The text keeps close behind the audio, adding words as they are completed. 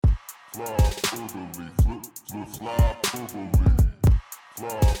Fly orderly, flip, flip, fly orderly. Fly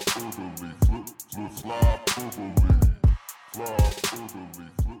orderly, flip, flip, fly orderly. Fly orderly,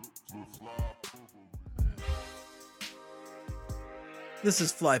 flip, flip, fly orderly. This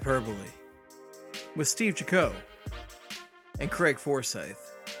is Flyperbole with Steve Jaco and Craig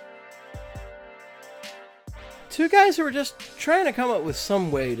Forsyth. Two guys who are just trying to come up with some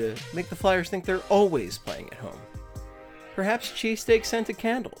way to make the Flyers think they're always playing at home. Perhaps cheesesteak scented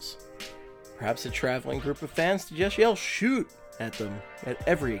candles. Perhaps a traveling group of fans to just yell shoot at them at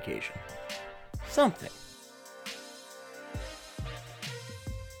every occasion. Something.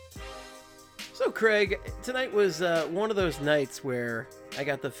 So Craig, tonight was one of those nights where I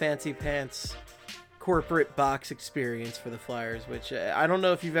got the fancy pants corporate box experience for the Flyers, which I don't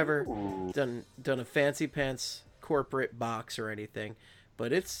know if you've ever done a fancy pants corporate box or anything,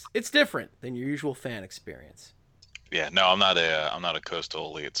 but it's different than your usual fan experience. Yeah, no, I'm not a coastal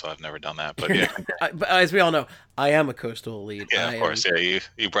elite, so I've never done that. But yeah, But as we all know, I am a coastal elite. yeah, of course, yeah,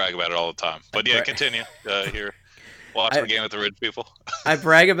 you brag about it all the time. But yeah, continue. Here, watch the game with the rich people. I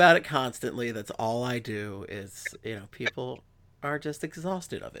brag about it constantly. That's all I do. Is people are just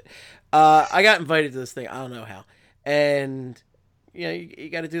exhausted of it. I got invited to this thing. I don't know how, and you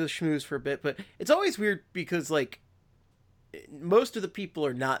got to do the schmooze for a bit. But it's always weird because like most of the people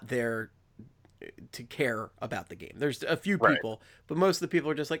are not there to care about the game. There's a few people, but most of the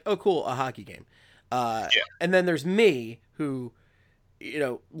people are just like, oh, cool, a hockey game. And then there's me who,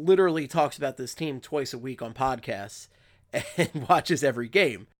 literally talks about this team twice a week on podcasts and watches every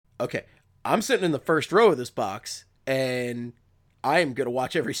game. Okay, I'm sitting in the first row of this box, and I am going to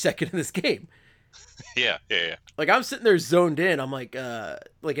watch every second of this game. Yeah. Like, I'm sitting there zoned in. I'm like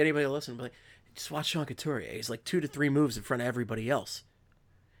anybody listen, I'm like, just watch Sean Couturier. He's like 2 to 3 moves in front of everybody else.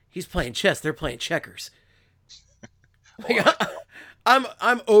 He's playing chess. They're playing checkers. Like, I'm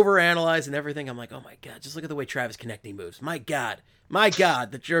overanalyzing everything. I'm like, oh my God, just look at the way Travis Konecny moves. My God,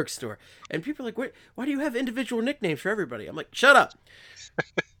 the jerk store. And people are like, why do you have individual nicknames for everybody? I'm like, shut up.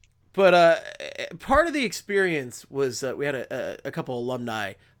 But part of the experience was we had a couple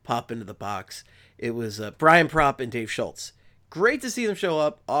alumni pop into the box. It was Brian Propp and Dave Schultz. Great to see them show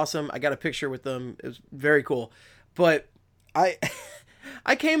up. Awesome. I got a picture with them. It was very cool. But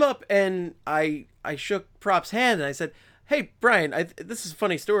I came up and I shook Prop's hand and I said, hey, Brian, this is a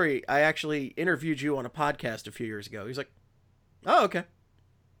funny story. I actually interviewed you on a podcast a few years ago. He's like, oh, okay.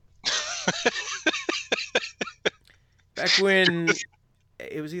 Back when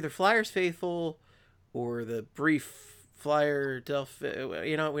it was either Flyers Faithful or the brief Flyer Delphi.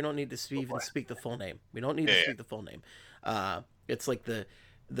 We don't need to even speak the full name. We don't need to speak the full name. It's like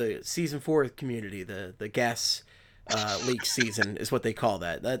the season 4 community, the gas leak season is what they call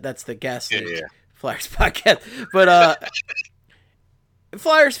that. That's the gas leak Flyers podcast. But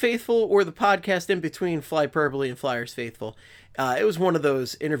Flyers Faithful, or the podcast in between Flyperbole and Flyers Faithful, it was one of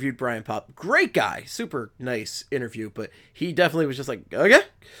those. Interviewed Brian Propp. Great guy, super nice interview, but he definitely was just like, okay.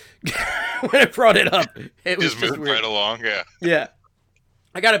 When I brought it up, it was just weird. Right along. Yeah.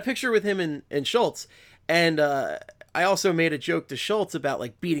 I got a picture with him and Schultz, and I also made a joke to Schultz about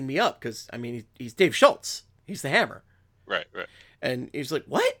like beating me up because he's Dave Schultz. He's the Hammer. Right. And he's like,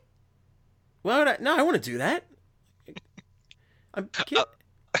 what? Well, I want to do that. I'm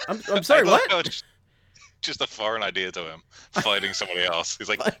sorry, what? Just a foreign idea to him, fighting somebody else. He's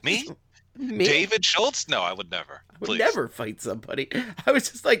like, me? David Schultz? No, I would never. I would never fight somebody. I was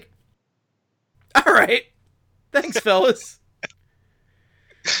just like, all right. Thanks, fellas.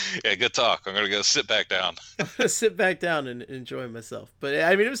 Yeah, good talk. I'm going to go sit back down. I'm going to sit back down and enjoy myself. But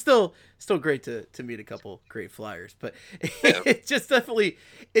it was still great to meet a couple great Flyers. But it's just definitely,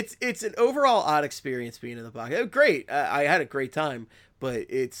 it's an overall odd experience being in the box. It was great. I had a great time, but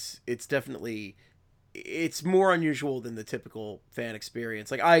it's definitely, it's more unusual than the typical fan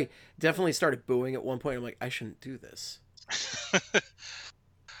experience. Like, I definitely started booing at one point. I'm like, I shouldn't do this.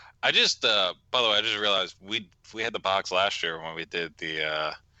 I just, by the way, I just realized we had the box last year when we did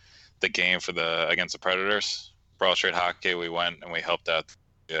the game against the Predators, Broad Street Hockey. We went and we helped out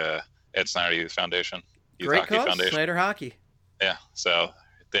Ed Snyder Youth Foundation, Great cause, Snyder Hockey. Yeah, so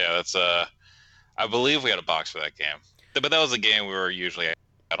that's I believe we had a box for that game, but that was a game we were usually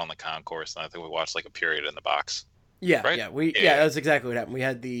out on the concourse, and I think we watched like a period in the box. Yeah, right? yeah, that's exactly what happened. We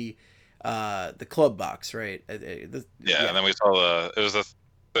had the club box, right? And then we saw it was the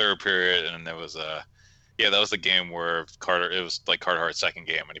third period, and there was that was the game where it was like Carter Hart's second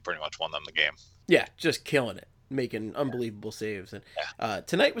game, and he pretty much won them the game. Yeah, just killing it, making unbelievable saves. And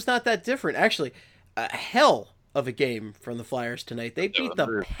tonight was not that different. Actually, a hell of a game from the Flyers tonight. They beat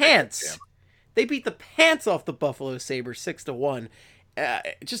the pants. They beat the pants off the Buffalo Sabres 6-1.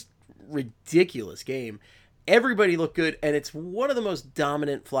 Just ridiculous game. Everybody looked good, and it's one of the most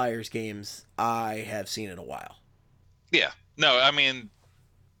dominant Flyers games I have seen in a while. Yeah. No, I mean,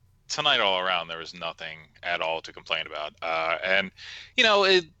 tonight all around, there was nothing at all to complain about. And, you know,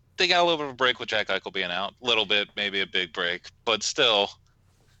 they got a little bit of a break with Jack Eichel being out. A little bit, maybe a big break. But still,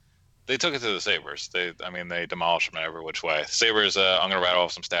 they took it to the Sabres. They demolished them in every which way. Sabres, I'm going to rattle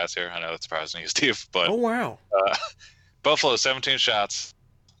off some stats here. I know that's surprising to you, Steve. But Oh, wow. Buffalo, 17 shots.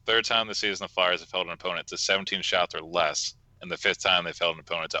 Third time this season, the Flyers have held an opponent to 17 shots or less. And the fifth time they've held an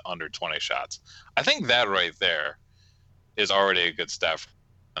opponent to under 20 shots. I think that right there is already a good stat for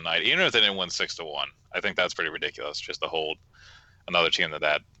the night. Even if they didn't win 6-1, I think that's pretty ridiculous just to hold another team to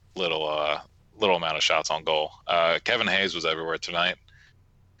that little amount of shots on goal. Kevin Hayes was everywhere tonight.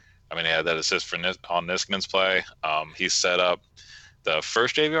 I mean, he had that assist on Niskanen's play. He set up the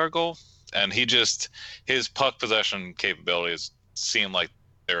first JVR goal, and his puck possession capabilities seem like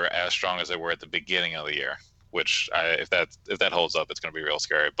they're as strong as they were at the beginning of the year. Which, if that holds up, it's going to be real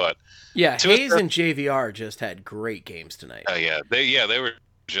scary. But yeah, Hayes and JVR just had great games tonight. They were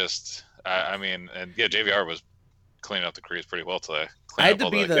just. JVR was cleaning up the crease pretty well today. I had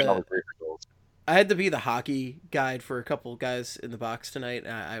to be the hockey guide for a couple guys in the box tonight.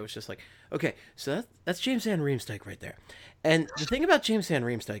 I was just like, okay, so that's James Van Riemsdyk right there. And the thing about James Van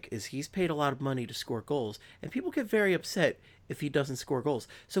Riemsdyk is he's paid a lot of money to score goals, and people get very upset if he doesn't score goals.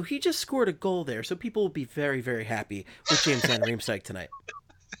 So he just scored a goal there, so people will be very, very happy with James Van Riemsdyk tonight.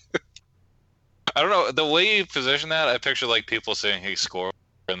 I don't know. The way you position that, I picture like people saying he scored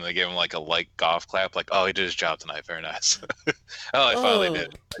and they give him like a light golf clap, like, oh, he did his job tonight. Very nice. I finally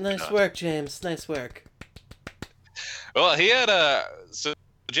did. Nice work, James. Nice work. Well, he had so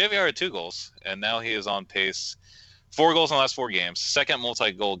JVR had 2 goals, and now he is on pace. 4 goals in the last 4 games. Second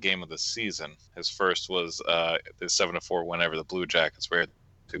multi-goal game of the season. His first was the 7-4 win over the Blue Jackets, where he had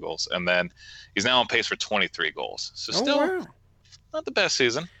 2 goals. And then he's now on pace for 23 goals. So still not the best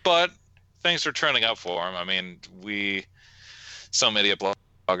season, but things are trending up for him. I mean, some idiot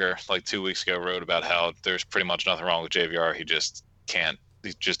blogger like 2 weeks ago wrote about how there's pretty much nothing wrong with JVR. He just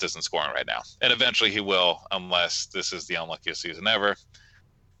isn't scoring right now. And eventually he will, unless this is the unluckiest season ever.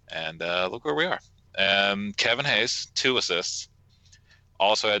 And look where we are. Kevin Hayes, 2 assists.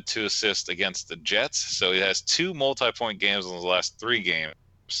 Also had 2 assists against the Jets. So he has 2 multi-point games in the last 3 games,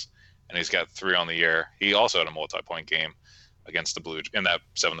 and he's got 3 on the year. He also had a multi-point game against the in that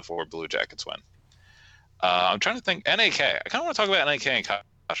 7-4 Blue Jackets win. I'm trying to think. NAK. I kind of want to talk about NAK and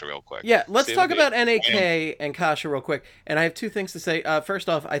Kasha real quick. Yeah, let's talk about NAK and Kasha real quick. And I have 2 things to say. First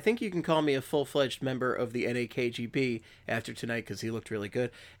off, I think you can call me a full-fledged member of the NAKGB after tonight because he looked really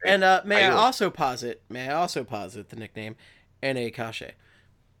good. And may I also posit the nickname NA Kasha.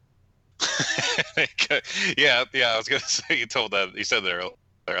 yeah, I was gonna say you said that earlier.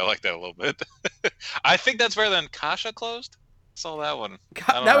 I like that a little bit. I think that's better than Kasha closed. Saw that one.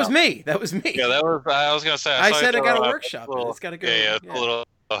 That was me. Yeah, that was. I was gonna say. I said I got a workshop. It's got to go. Yeah, it's a little.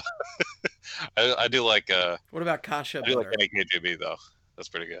 I do like. What about Kasha? I do like NAKGB though. That's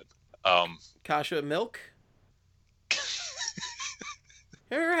pretty good. Kasha milk.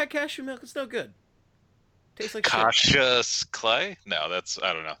 Ever had cashew milk? It's no good. Tastes like Kasha's clay? No, that's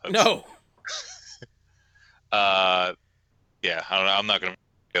I don't know. No. Yeah, I don't know. I'm not gonna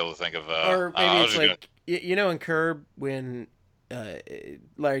be able to think of. Or maybe it's like you know in Curb when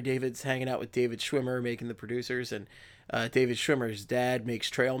Larry David's hanging out with David Schwimmer making the producers, and David Schwimmer's dad makes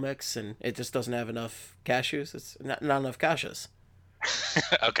trail mix, and it just doesn't have enough cashews. It's not enough Kashas.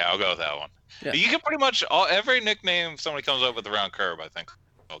 Okay, I'll go with that one. Yeah. You can pretty much every nickname somebody comes up with around Curb, I think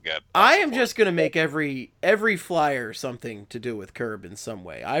will get. I am just gonna make every Flyer something to do with Curb in some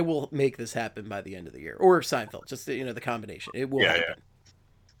way. I will make this happen by the end of the year, or Seinfeld. Just the combination. It will happen. Yeah.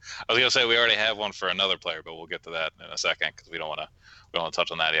 I was gonna say we already have one for another player, but we'll get to that in a second because we don't want to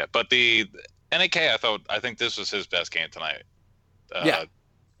touch on that yet. But the NAK, I think this was his best game tonight.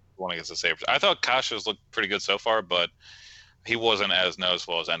 One against the Sabres. I thought Kasha's looked pretty good so far, but he wasn't as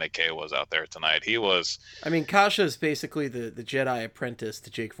noticeable as NAK was out there tonight. He was. I mean, Kasha is basically the Jedi apprentice to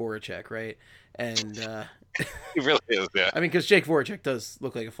Jake Voracek, right? And he really is, yeah. I mean, because Jake Voracek does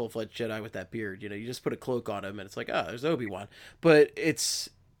look like a full-fledged Jedi with that beard. You just put a cloak on him, and it's like, oh, there's Obi-Wan. But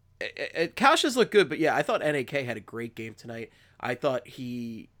Kasha's look good, but yeah, I thought NAK had a great game tonight. I thought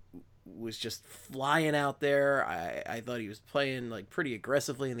he was just flying out there. I thought he was playing like pretty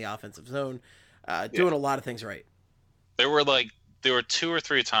aggressively in the offensive zone, doing a lot of things right. There were 2 or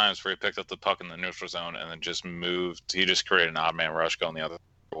 3 times where he picked up the puck in the neutral zone and then just moved. He just created an odd man rush going the other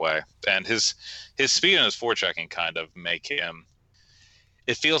way. And his speed and his forechecking kind of make him.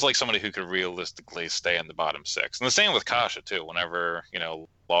 It feels like somebody who could realistically stay in the bottom 6. And the same with Kasha too. Whenever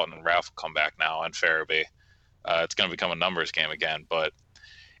Lawton and Ralph will come back now, and Farabee. It's going to become a numbers game again. But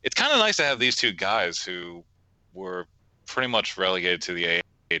it's kind of nice to have these two guys who were pretty much relegated to the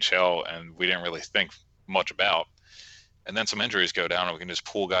AHL, and we didn't really think much about. And then some injuries go down, and we can just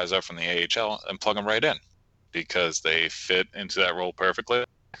pull guys up from the AHL and plug them right in because they fit into that role perfectly.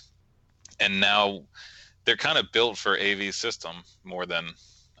 And now they're kind of built for AV's system more than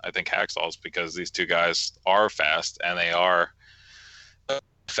I think Hackstall's, because these two guys are fast and they are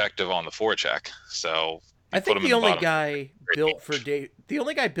effective on the forecheck. So I think the only guy built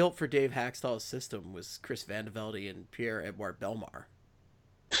for Dave Hackstall's system was Chris Vandevelde and Pierre-Edouard Bellemare.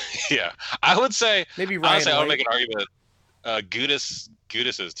 Yeah, I would say maybe Ryan. Honestly, I would make an argument.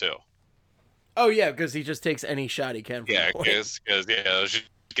 Gudas is too. Oh yeah, because he just takes any shot he can. Yeah, because just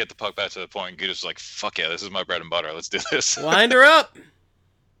get the puck back to the point. Gudas is like, "Fuck yeah, this is my bread and butter. Let's do this." Wind her up.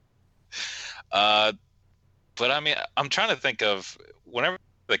 But I mean, I'm trying to think of whenever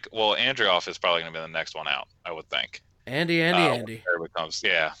Andrioff is probably going to be the next one out. I would think. Andy. Becomes,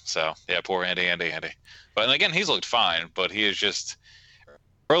 poor Andy. But and again, he's looked fine, but he is just.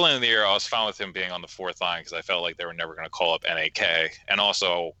 Early in the year, I was fine with him being on the fourth line because I felt like they were never going to call up NAK. And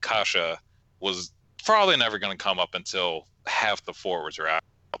also, Kasha was probably never going to come up until half the forwards are out,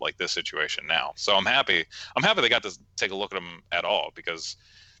 like this situation now. So I'm happy they got to take a look at him at all, because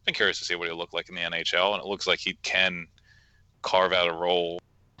I've been curious to see what he'll look like in the NHL. And it looks like he can carve out a role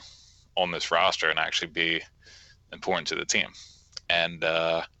on this roster and actually be important to the team. And,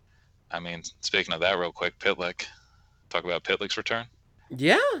 I mean, speaking of that real quick, Pitlick. Talk about Pitlick's return.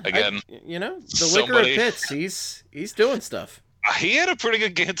 Yeah, again, the liquor of Pitts, he's doing stuff. He had a pretty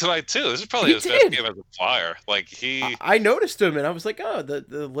good game tonight too. This is probably his best game as a Flyer. Like I noticed him and I was like, oh,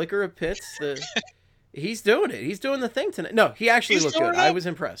 the liquor of Pitts, he's doing it. He's doing the thing tonight. No, he actually looked good. I was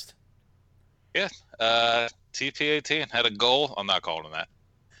impressed. Yeah, TP18 had a goal. I'm not calling him that.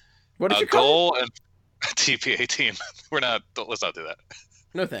 What did you call him? And TP18. Let's not do that.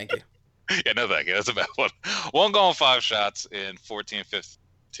 No, thank you. Yeah, no thank you. That's a bad one. 1 goal and 5 shots in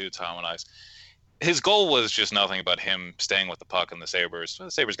 14:52 time on ice. His goal was just nothing but him staying with the puck and the Sabres. The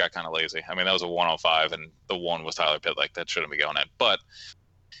Sabres got kind of lazy. I mean, that was a 1-on-5, and the one was Tyler Pitlick. That shouldn't be going in. But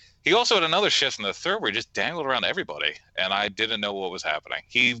he also had another shift in the third where he just dangled around everybody, and I didn't know what was happening.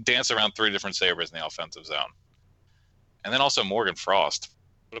 He danced around 3 different Sabres in the offensive zone. And then also Morgan Frost.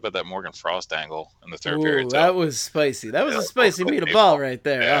 What about that Morgan Frost angle in the third period? That was spicy. That was a spicy meat of ball right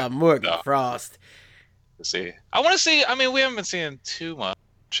there. Yeah. Morgan Frost. See, I want to see. I mean, we haven't been seeing too much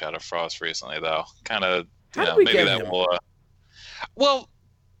out of Frost recently, though. Kind of, maybe that will. Well,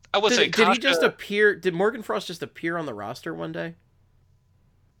 I would say. Did he just appear? Did Morgan Frost just appear on the roster one day?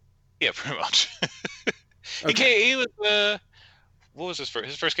 Yeah, pretty much. Okay. He was. What was his first?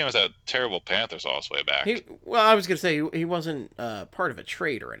 His first game was that terrible Panthers loss way back. I was gonna say he wasn't part of a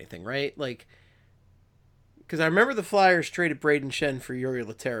trade or anything, right? Like, because I remember the Flyers traded Braden Shen for Yuri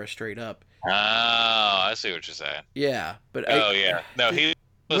Laterra straight up. Oh, I see what you're saying. Yeah, but no, he.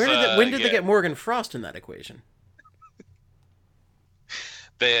 Was, when did they get Morgan Frost in that equation?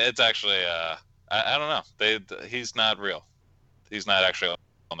 It's actually I don't know. He's not real. He's not actually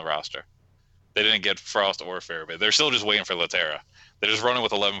on the roster. They didn't get Frost or Farabee. They're still just waiting for Laterra. They're just running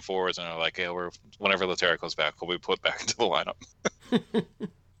with 11 forwards, and they're like, "Yeah, whenever Laterra comes back, we'll be put back into the lineup."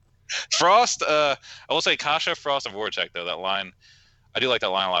 Frost, I will say Kasha, Frost, and Voracek, though, that line, I do like that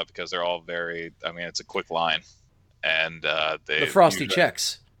line a lot because they're all very, I mean, it's a quick line. And the Frosty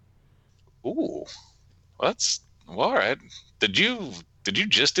checks. Ooh, that's all right. Did you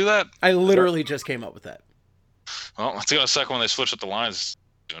just do that? I literally just came up with that. Well, it's going to suck when they switch up the lines,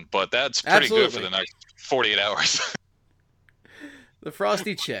 but that's pretty good for the next 48 hours. The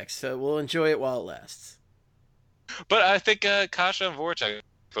Frosty checks, so we'll enjoy it while it lasts. But I think Kasha and Voracek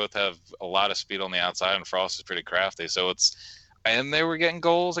both have a lot of speed on the outside, and Frost is pretty crafty. So and they were getting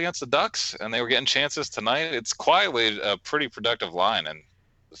goals against the Ducks, and they were getting chances tonight. It's quietly a pretty productive line, and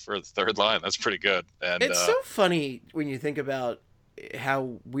for the third line, that's pretty good. And it's so funny when you think about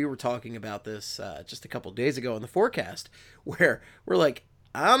how we were talking about this just a couple days ago in the forecast, where we're like,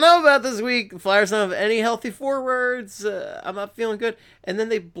 I don't know about this week. The Flyers don't have any healthy forwards. I'm not feeling good. And then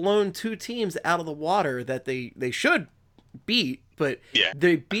they've blown 2 teams out of the water that they should beat, but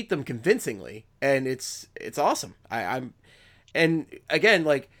they beat them convincingly, and it's awesome. And again,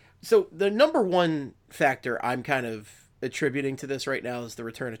 like, so the number one factor I'm kind of attributing to this right now is the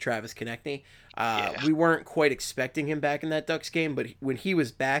return of Travis Konechny. We weren't quite expecting him back in that Ducks game, but when he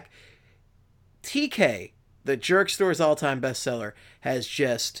was back, TK, the Jerk Store's all-time bestseller, has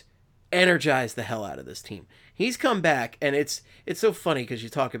just energized the hell out of this team. He's come back, and it's so funny because you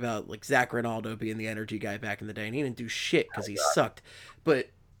talk about like Zach Rinaldo being the energy guy back in the day, and he didn't do shit because he sucked. But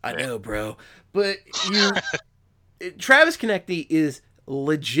I know, bro. But Travis Konechny is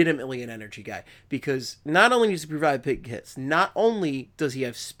legitimately an energy guy because not only does he provide big hits, not only does he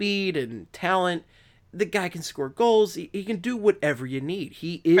have speed and talent, the guy can score goals. He can do whatever you need.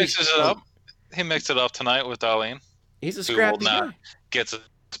 He is Mixes it up. He mixed it up tonight with Darlene. He's a Who will scrappy not guy. get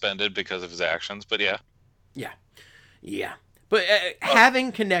suspended because of his actions, but yeah. Yeah. But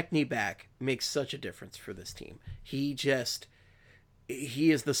having Konechny back makes such a difference for this team. He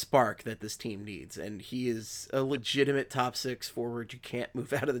is the spark that this team needs, and he is a legitimate top six forward. You can't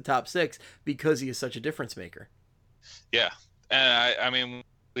move out of the top six because he is such a difference maker. Yeah, and I mean,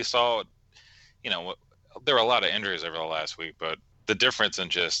 we saw, there were a lot of injuries over the last week, but the difference in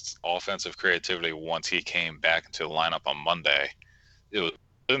just offensive creativity once he came back into the lineup on Monday, it was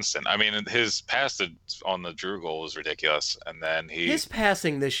instant. I mean, his pass on the Drew goal was ridiculous, and then his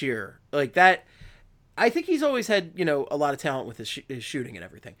passing this year, like that. I think he's always had, a lot of talent with his shooting and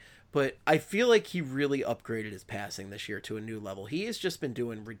everything. But I feel like he really upgraded his passing this year to a new level. He has just been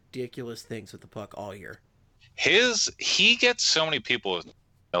doing ridiculous things with the puck all year. He gets so many people with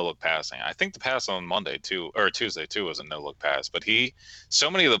no-look passing. I think the pass on Monday too, or Tuesday too, was a no-look pass. But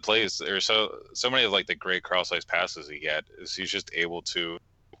so many of the plays, or so many of like the great cross-ice passes he get, is he's just able to.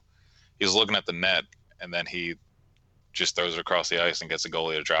 He's looking at the net, and then he just throws it across the ice and gets a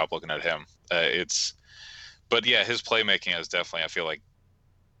goalie to drop looking at him. But yeah, his playmaking is definitely, I feel like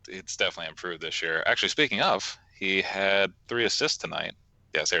it's definitely improved this year. Actually, speaking of, he had 3 assists tonight.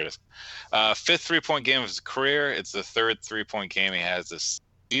 Yes, there it is. 5th 3-point game of his career. It's the 3rd 3-point game he has this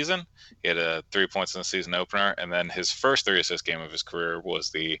season. He had 3 points in the season opener, and then his first 3-assist game of his career was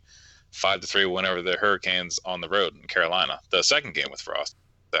the 5-3 win over the Hurricanes on the road in Carolina. The second game with Frost,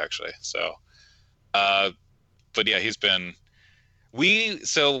 actually. So, but yeah, he's been. We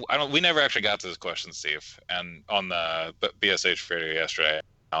never actually got to this question, Steve, and on the BSH video yesterday.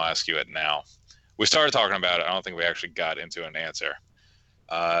 I'll ask you it now. We started talking about it. I don't think we actually got into an answer.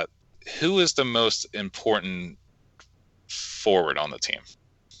 Who is the most important forward on the team?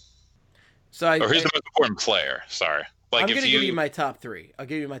 Or who's the most important player? Sorry. I'm going to give you my top 3. I'll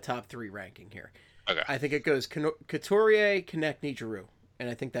give you my top 3 ranking here. Okay. I think it goes Couturier, Konechny, Giroux, and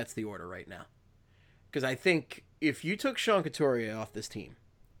I think that's the order right now. Because I think if you took Sean Couturier off this team,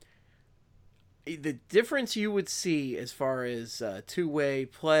 the difference you would see as far as two-way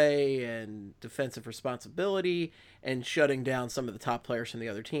play and defensive responsibility and shutting down some of the top players from the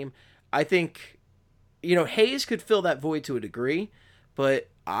other team, I think, Hayes could fill that void to a degree, but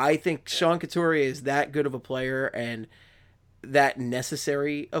I think Sean Couturier is that good of a player and that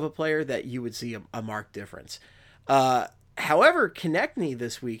necessary of a player that you would see a marked difference. However, Konechny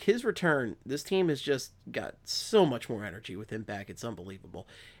this week, his return, this team has just got so much more energy with him back. It's unbelievable,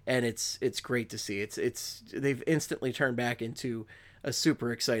 and it's great to see. They've instantly turned back into a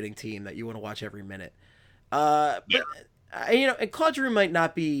super exciting team that you want to watch every minute. But and Claude Giroux might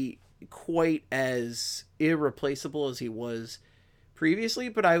not be quite as irreplaceable as he was previously,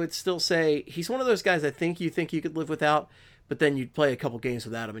 but I would still say he's one of those guys I think you could live without, but then you'd play a couple games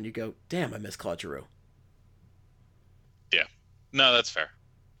without him and you go, damn, I miss Claude Giroux. Yeah, no, that's fair.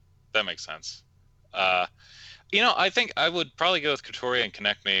 That makes sense. I think I would probably go with Couturier and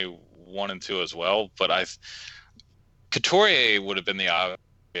Konechny 1 and 2 as well, but Couturier would have been the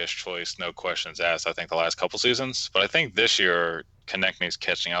obvious choice, no questions asked, I think, the last couple seasons. But I think this year Konechny's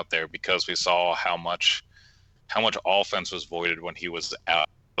catching out there because we saw how much offense was voided when he was out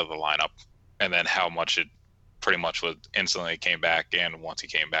of the lineup, and then how much it pretty much was instantly came back in once he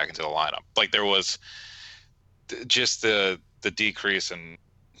came back into the lineup. Like there was just the decrease in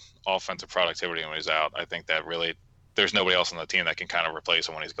offensive productivity when he's out. I think that really there's nobody else on the team that can kind of replace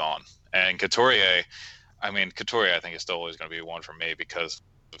him when he's gone. And Couturier, I think is still always going to be one for me because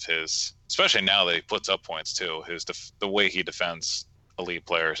of his, especially now that he puts up points too. The way he defends elite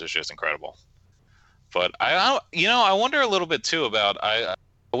players is just incredible. But I wonder a little bit too about I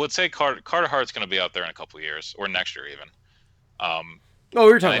would say Carter Hart's going to be out there in a couple of years or next year even. We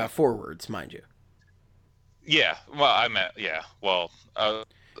were talking about forwards, mind you. Yeah, well, I meant Well,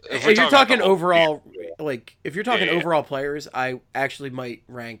 if you're talking overall, overall players, I actually might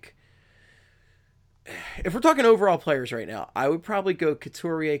rank. If we're talking overall players right now, I would probably go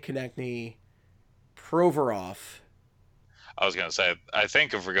Couturier, Konechny, Provorov. I was gonna say, I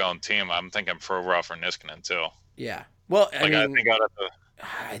think if we're going team, I'm thinking Provorov or Niskanen too. Yeah, well, I think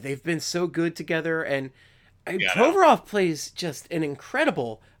they've been so good together, and Provorov plays just an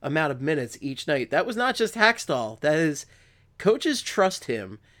incredible amount of minutes each night. That was not just Hackstall. That is, coaches trust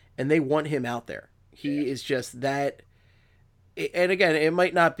him, and they want him out there. He is just that and again, it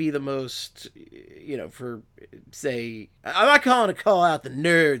might not be the most, for say, I'm not calling to call out the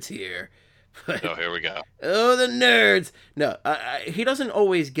nerds here, but Oh, here we go. oh, the nerds. No, he doesn't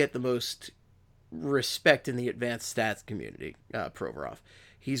always get the most respect in the advanced stats community, Provorov.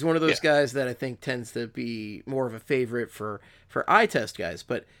 He's one of those Yeah. guys that I think tends to be more of a favorite for eye test guys,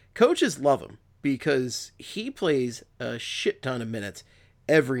 but coaches love him because he plays a shit ton of minutes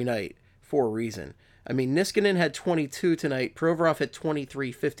every night for a reason. I mean, Niskanen had 22 tonight. Provorov had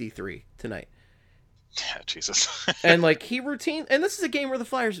 23.53 tonight. Yeah, Jesus. And like and this is a game where the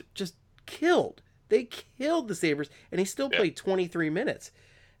Flyers just killed. They killed the Sabres, and he still Yeah. played 23 minutes.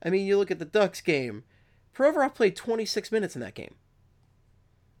 I mean, you look at the Ducks game. Provorov played 26 minutes in that game.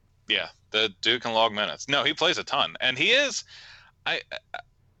 Yeah, the dude can log minutes. No, he plays a ton, and he is.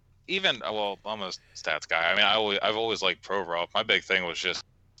 Even well, I'm a stats guy. I mean, I've always liked Provorov. My big thing was just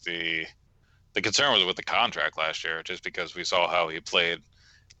the concern was with the contract last year, just because we saw how he played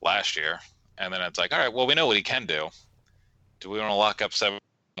last year, and then it's like, all right, well, we know what he can do. Do we want to lock up 7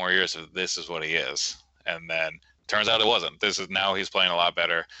 more years if this is what he is? And then turns out it wasn't. Now he's playing a lot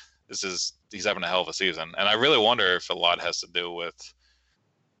better. He's having a hell of a season, and I really wonder if a lot has to do with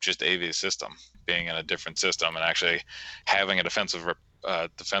just AV's system being in a different system and actually having a defensive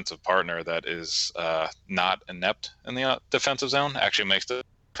partner that is not inept in the defensive zone actually makes the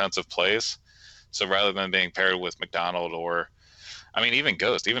defensive plays. So rather than being paired with McDonald or, I mean, even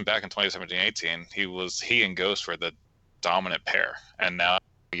Ghost, even back in 2017-18, he and Ghost were the dominant pair, and now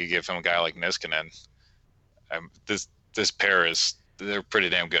you give him a guy like Niskanen. This pair they're pretty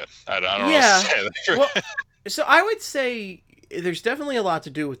damn good. I don't know what to say. Well, so I would say there's definitely a lot to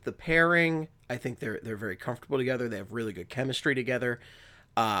do with the pairing. I think they're very comfortable together. They have really good chemistry together.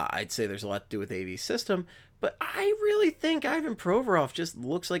 I'd say there's a lot to do with AV's system, but I really think Ivan Provorov just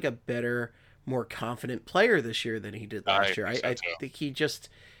looks like a better, more confident player this year than he did last year. I think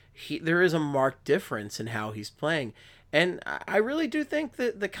there is a marked difference in how he's playing, and I really do think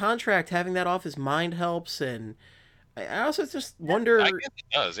that the contract, having that off his mind, helps. And I also just wonder. I guess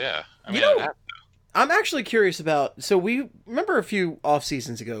it does, yeah. I mean, I'm actually curious about. So we remember a few off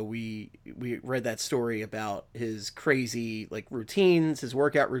seasons ago, we read that story about his crazy like routines, his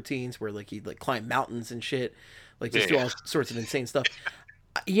workout routines, where like he'd like climb mountains and shit, like just do all sorts of insane stuff.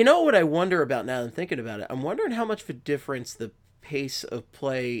 You know what I wonder about now that I'm thinking about it? I'm wondering how much of a difference the pace of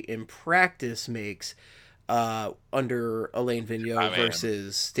play in practice makes under Alain Vigneault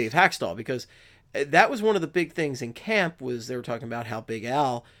versus Dave Hackstall, because that was one of the big things in camp. Was they were talking about how Big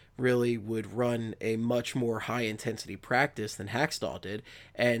Al really would run a much more high intensity practice than Hackstall did,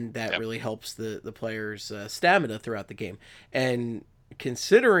 and that really helps the players' stamina throughout the game. And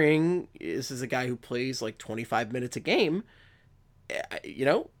considering this is a guy who plays like 25 minutes a game,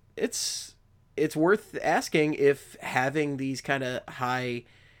 it's worth asking if having these kind of high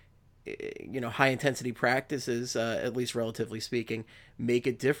intensity practices, at least relatively speaking, make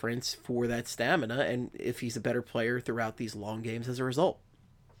a difference for that stamina, and if he's a better player throughout these long games as a result.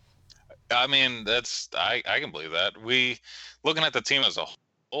 I mean, I can believe that. Looking at the team as a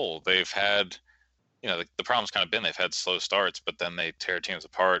whole, they've had, the problem's kind of been they've had slow starts, but then they tear teams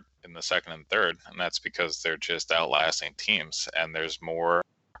apart in the second and third, and that's because they're just outlasting teams. And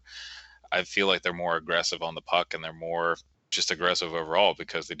I feel like they're more aggressive on the puck, and they're more just aggressive overall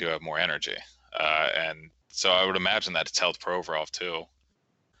because they do have more energy. And so I would imagine that it's helped Provorov too.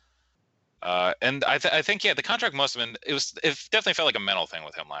 And I think, the contract must have been, it definitely felt like a mental thing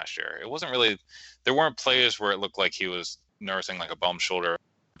with him last year. It wasn't really, there weren't plays where it looked like he was nursing like a bum shoulder,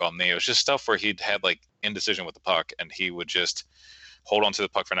 bum knee. It was just stuff where he'd had like indecision with the puck, and he would just hold on to the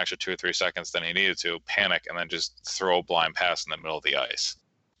puck for an extra 2 or 3 seconds than he needed to, panic, and then just throw a blind pass in the middle of the ice.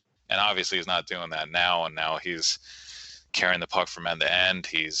 And obviously he's not doing that now, and now he's carrying the puck from end to end.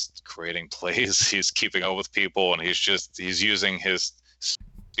 He's creating plays. He's keeping up with people, and he's using his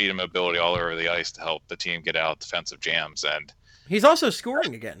speed and mobility all over the ice to help the team get out defensive jams. And he's also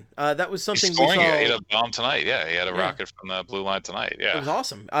scoring again. That was something we saw. He had a bomb tonight. Yeah, he had a rocket from the blue line tonight. Yeah, it was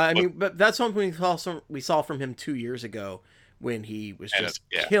awesome. But that's something we saw from him 2 years ago when he was just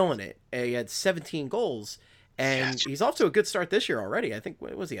killing it. He had 17 goals, and he's off to a good start this year already. I think,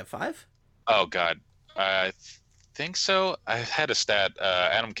 was he at 5? Oh God, I think so. I had a stat.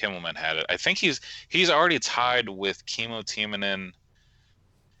 Adam Kimmelman had it. I think he's already tied with Kimmo Timonen.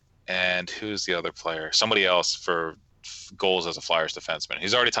 And who's the other player? Somebody else for goals as a Flyers defenseman.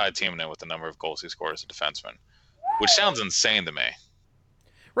 He's already tied Timonen with the number of goals he scored as a defenseman, which sounds insane to me.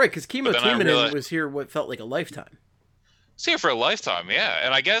 Right, because Kimmo Timonen was here what felt like a lifetime. He's here for a lifetime, yeah.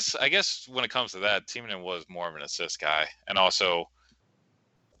 And I guess when it comes to that, Timonen was more of an assist guy, and also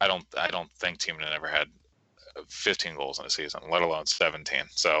I don't think Timonen ever had 15 goals in a season, let alone 17.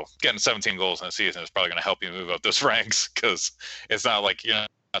 So getting 17 goals in a season is probably going to help you move up those ranks, because it's not like you're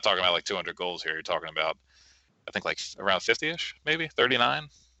not talking about like 200 goals here. You're talking about, I think, like around 50-ish, maybe 39.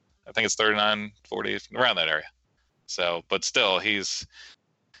 I think it's 39, 40, around that area. So, but still, he's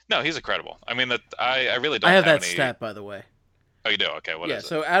incredible. I mean, that I really don't I have that any... stat, by the way. Oh, you do? Okay, what is it?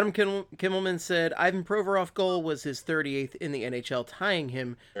 So Adam Kimmelman said Ivan Provorov goal was his 38th in the NHL, tying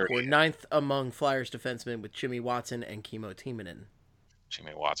him for 9th among Flyers defensemen with Jimmy Watson and Kimmo Timonen.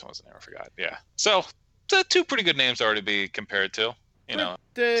 Jimmy Watson was the name I forgot. Yeah. So, two pretty good names already to be compared to.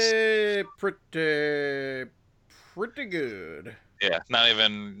 Pretty good. Yeah, not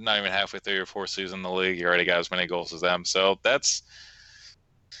even halfway through your fourth season in the league, you already got as many goals as them. So that's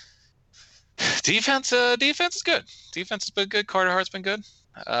defense. Defense is good. Defense has been good. Carter Hart's been good.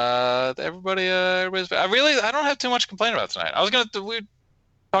 Everybody's. I don't have too much to complain about tonight. We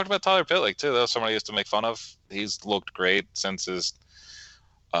talked about Tyler Pitlick too. That was somebody I used to make fun of. He's looked great since his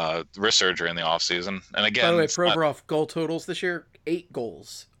wrist surgery in the offseason. And again, by the way, Provorov goal totals this year: 8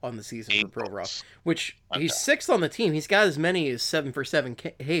 goals on the season for Provorov, which he's 6th on the team. He's got as many as 7 for 7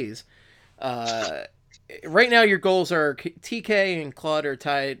 Hayes. Right now, your goals are TK and Claude are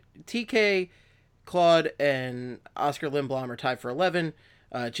tied. TK, Claude, and Oscar Lindblom are tied for 11.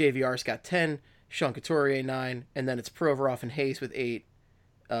 JVR's got 10. Sean Couturier 9, and then it's Provorov and Hayes with 8.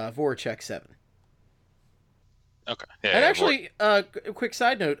 Voracek 7. Okay. Yeah, and actually, a quick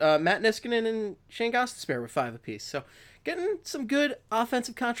side note: Matt Niskanen and Shane Gostisbehere with 5 apiece. So, getting some good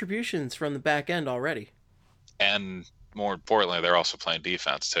offensive contributions from the back end already. And more importantly, they're also playing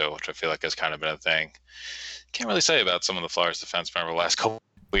defense too, which I feel like has kind of been a thing. Can't really say about some of the Flyers defensemen over the last couple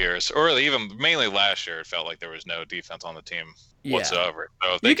of years, or even mainly last year. It felt like there was no defense on the team whatsoever.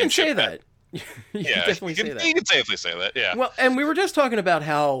 So you can say that. You can definitely say that. You can safely say that, yeah. Well, and we were just talking about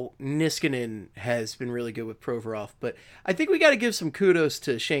how Niskanen has been really good with Provorov, but I think we got to give some kudos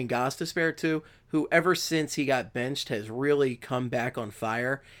to Shane Gostisbehere too, who ever since he got benched has really come back on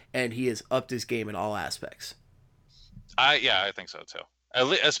fire, and he has upped his game in all aspects. I think so too.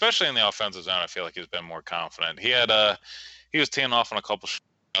 Especially in the offensive zone, I feel like he's been more confident. He was teeing off on a couple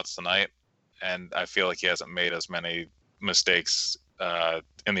shots tonight, and I feel like he hasn't made as many mistakes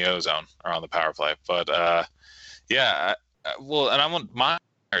in the O-zone or on the power play. But and I want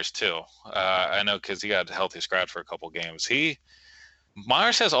Myers too. I know because he got a healthy scratch for a couple games.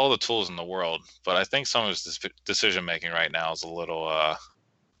 Myers has all the tools in the world, but I think some of his decision making right now is a little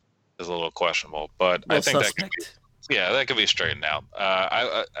questionable. But I think that could be straightened out.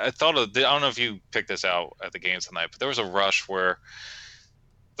 I thought I don't know if you picked this out at the games tonight, but there was a rush where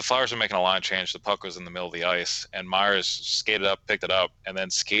the Flyers were making a line change. The puck was in the middle of the ice, and Myers skated up, picked it up, and then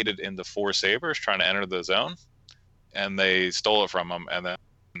skated into 4 Sabres trying to enter the zone. And they stole it from him, and then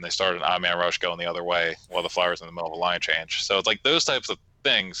they started an odd man rush going the other way while the Flyers were in the middle of a line change. So it's like those types of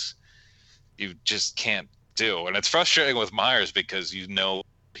things you just can't do. And it's frustrating with Myers because he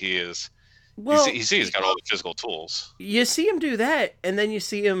is – he's got all the physical tools. You see him do that, and then you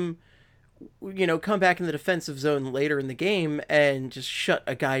see him – come back in the defensive zone later in the game and just shut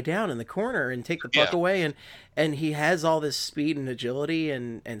a guy down in the corner and take the puck away. And he has all this speed and agility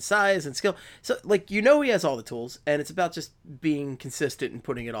and size and skill. So, he has all the tools, and it's about just being consistent and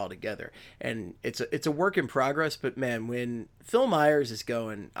putting it all together. And it's a work in progress, but man, when Phil Myers is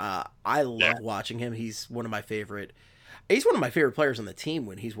going, I love watching him. He's one of my favorite players on the team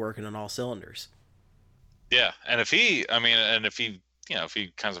when he's working on all cylinders. Yeah. And if he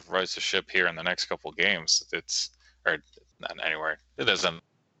kind of rights the ship here in the next couple of games, or not anywhere, it doesn't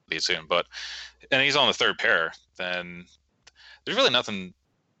be soon, and he's on the third pair, then there's really nothing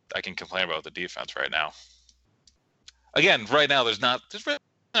I can complain about with the defense right now. Again, right now, there's really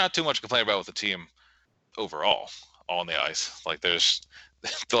not too much to complain about with the team overall on the ice. There's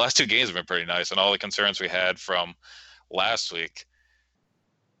the last 2 games have been pretty nice, and all the concerns we had from last week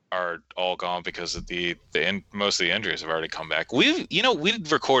are all gone because of most of the injuries have already come back. We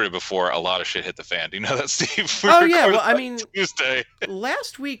recorded before a lot of shit hit the fan. Do you know that, Steve? Tuesday.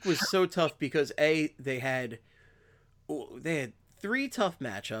 Last week was so tough because they had 3 tough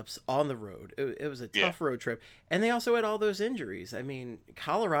matchups on the road. It was a tough road trip, and they also had all those injuries. I mean,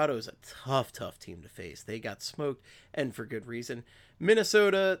 Colorado is a tough team to face. They got smoked, and for good reason.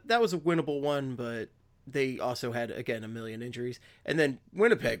 Minnesota, that was a winnable one, but they also had, again, a million injuries. And then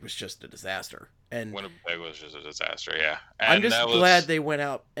Winnipeg was just a disaster. And Winnipeg was just a disaster, yeah. And I'm just glad they went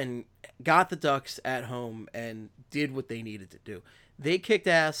out and got the Ducks at home and did what they needed to do. They kicked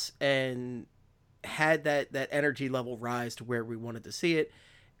ass and had that energy level rise to where we wanted to see it.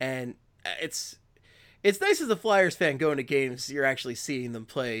 And it's nice as a Flyers fan going to games. You're actually seeing them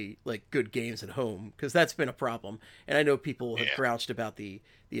play like good games at home, because that's been a problem. And I know people have Yeah. grouched about the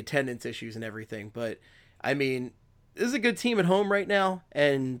attendance issues and everything, but I mean, this is a good team at home right now,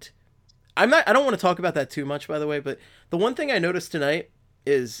 and I don't want to talk about that too much, by the way. But the one thing I noticed tonight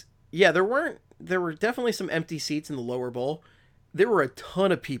is, yeah, there were definitely some empty seats in the lower bowl. There were a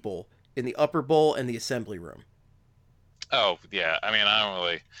ton of people in the upper bowl and the assembly room. Oh yeah, I mean, I don't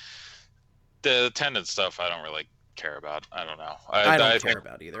really the attendance stuff. I don't really care about. I don't know. I don't think care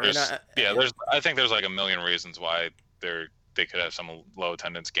about either. And I think there's like a million reasons why they could have some low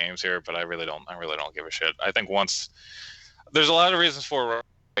attendance games here, but I really don't give a shit. I think once there's a lot of reasons for it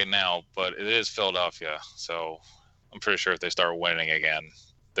right now, but it is Philadelphia, so I'm pretty sure if they start winning again,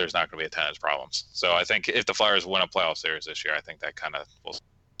 there's not going to be attendance problems. So I think if the Flyers win a playoff series this year, I think that kind of will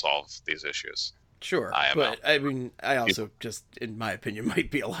solve these issues. Sure, but I mean, I also just, in my opinion, might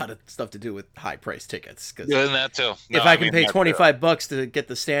be a lot of stuff to do with high price tickets. Because Yeah, and that too. No, if I can pay that too. $25 to get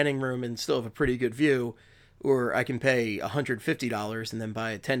the standing room and still have a pretty good view, or I can pay $150 and then buy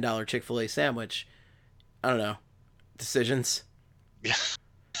a $10 Chick-fil-A sandwich, I don't know. Decisions. Yeah.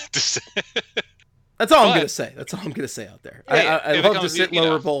 That's all I'm But- gonna say. That's all I'm gonna say out there. Hey, I if it love to comes- sit you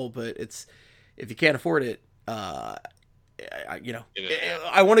lower know. bowl, but it's, if you can't afford it, Yeah.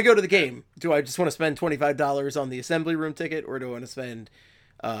 I want to go to the game. Do I just want to spend $25 on the assembly room ticket, or do I want to spend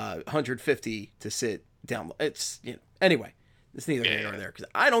 $150 to sit down? It's, anyway. It's neither here nor there, because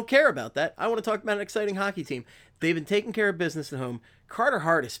I don't care about that. I want to talk about an exciting hockey team. They've been taking care of business at home. Carter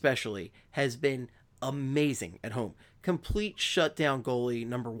Hart, especially, has been amazing at home. Complete shutdown goalie,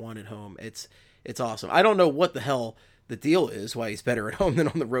 #1 at home. It's awesome. I don't know what the hell the deal is, why he's better at home than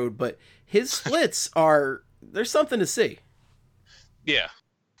on the road, but his splits there's something to see. Yeah,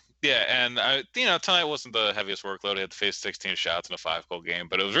 and tonight wasn't the heaviest workload. He had to face 16 shots in a 5-goal game,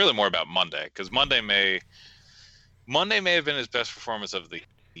 but it was really more about Monday, because Monday may have been his best performance of the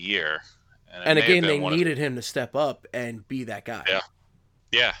year, And it a may have game been they one of- needed him to step up and be that guy.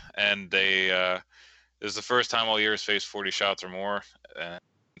 Yeah, and they this is the first time all year he's faced 40 shots or more, and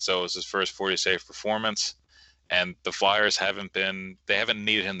so it was his first 40 save performance. And the Flyers haven't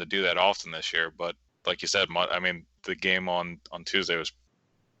needed him to do that often this year, but like you said, I mean, the game on Tuesday was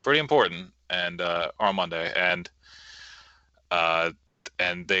pretty important, and or on Monday, and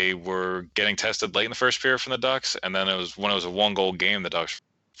they were getting tested late in the first period from the Ducks, and then when it was a 1-goal game, the Ducks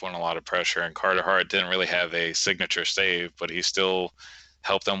put in a lot of pressure, and Carter Hart didn't really have a signature save, but he still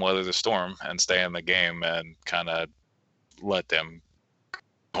helped them weather the storm and stay in the game and kind of let them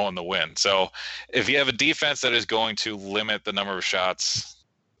go on the win. So if you have a defense that is going to limit the number of shots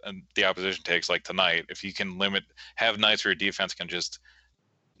and the opposition takes, like tonight, if you can have nights where your defense can just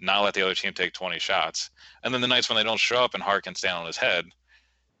not let the other team take 20 shots, and then the nights when they don't show up and Hart can stand on his head,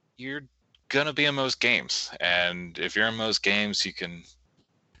 you're gonna be in most games. And if you're in most games, you can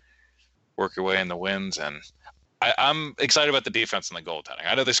work your way in the wins. And I'm excited about the defense and the goaltending.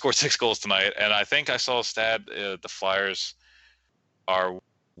 I know they scored 6 goals tonight, and I think I saw a stat. The Flyers are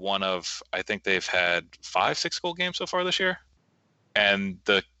I think they've had 5 6-goal games so far this year, and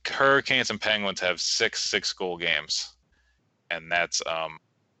the Hurricanes and Penguins have 6 6-goal games, and that's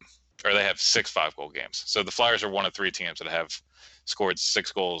or they have 6 5-goal games. So the Flyers are one of 3 teams that have scored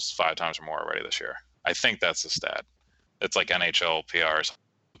 6 goals 5 times or more already this year. I think that's the stat. It's like NHL PR or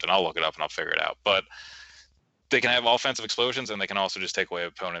something. I'll look it up and I'll figure it out. But they can have offensive explosions, and they can also just take away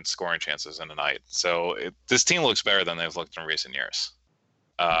opponents' scoring chances in a night. So this team looks better than they've looked in recent years.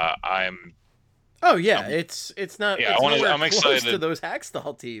 Oh yeah, it's not. Yeah, it's I'm close excited to those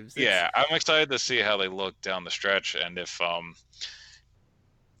Hackstall teams. Yeah, I'm excited to see how they look down the stretch, and if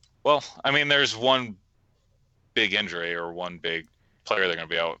well, I mean, there's one big injury or one big player they're going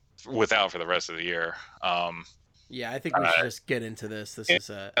to be without for the rest of the year. Yeah, I think we should just get into this. This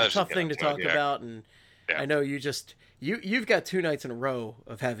is a let's tough just get thing to into it, talk yeah. about, and Yeah. I know you've got 2 nights in a row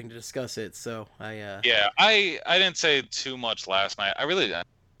of having to discuss it. So Yeah, I didn't say too much last night. I really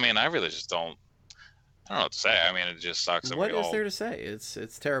just don't. I don't know what to say. I mean, it just sucks that what we is all. there to say?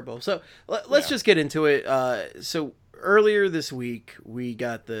 It's terrible. So let's Yeah. just get into it. So earlier this week we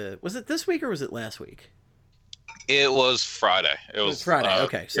got was it this week or was it last week? It was Friday. It was Friday.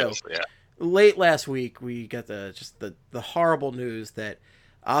 Okay, so yes, yeah. late last week we got the horrible news that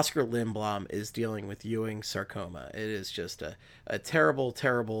Oscar Lindblom is dealing with Ewing sarcoma. It is just a terrible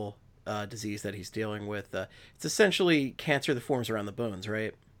disease that he's dealing with. It's essentially cancer that forms around the bones,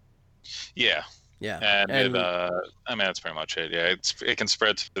 right? Yeah. Yeah. And I mean, that's pretty much it. Yeah, it can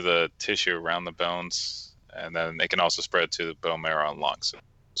spread to the tissue around the bones, and then it can also spread to the bone marrow and lungs.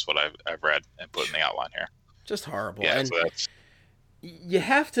 That's what I've read and put in the outline here. just horrible. And Yeah, so that's. You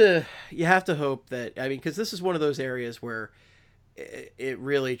have to hope that, I mean, because this is one of those areas where it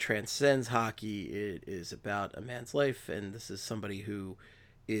really transcends hockey. It is about a man's life, and this is somebody who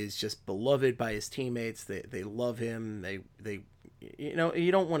is just beloved by his teammates. They love him. They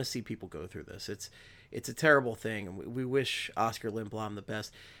you don't want to see people go through this. It's a terrible thing, and we wish Oscar Lindblom the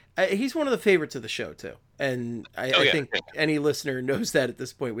best. He's one of the favorites of the show too, and I yeah. think any listener knows that at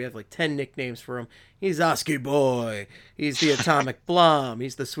this point. We have like 10 nicknames for him. He's Oski Boy. He's the Atomic Blom.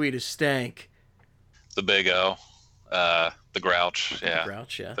 He's the Swedish Stank. The Big O, the Grouch. Yeah,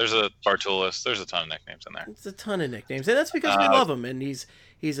 Grouch, yeah. There's a Bartulis. There's a ton of nicknames in there. It's a ton of nicknames, and that's because we love him, and he's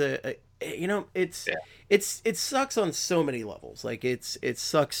a it's Yeah. it sucks on so many levels. Like it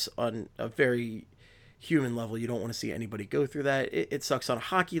sucks on a very human level. You don't want to see anybody go through that. It sucks on a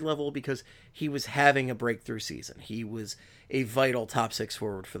hockey level because he was having a breakthrough season. He was a vital top six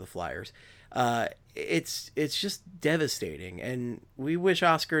forward for the Flyers. It's just devastating, and we wish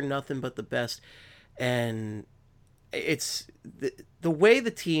Oscar nothing but the best. And it's the way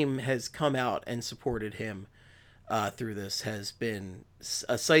the team has come out and supported him through this has been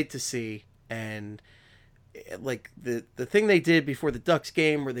a sight to see. And like the thing they did before the Ducks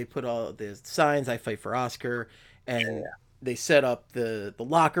game, where they put all the signs "I fight for Oscar," and they set up the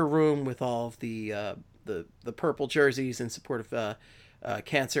locker room with all of the purple jerseys in support of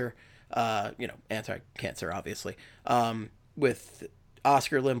cancer, anti-cancer, obviously, with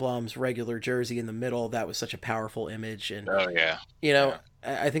Oscar Lindblom's regular jersey in the middle. That was such a powerful image, and Oh yeah.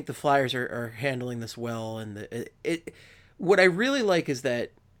 I think the Flyers are handling this well. And what I really like is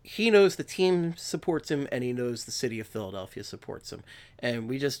that he knows the team supports him, and he knows the city of Philadelphia supports him, and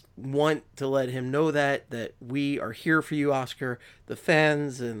we just want to let him know that we are here for you, Oscar. The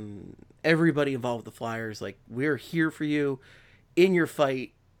fans and everybody involved with the Flyers, like, we're here for you in your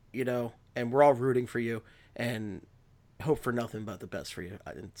fight, and we're all rooting for you, and hope for nothing but the best for you.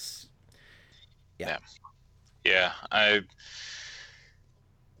 It's Yeah. I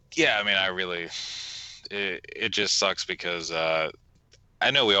mean, I really, it just sucks because I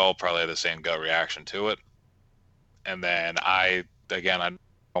know we all probably had the same gut reaction to it, and then I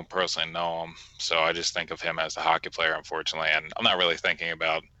don't personally know him, so I just think of him as a hockey player, unfortunately, and I'm not really thinking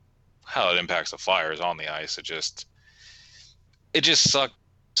about how it impacts the Flyers on the ice. It just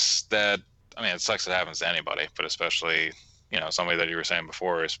sucks that, I mean, it sucks it happens to anybody, but especially, somebody that you were saying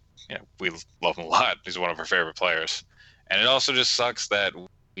before is, we love him a lot. He's one of our favorite players. And it also just sucks that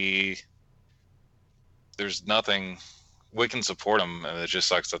there's nothing, we can support him, and it just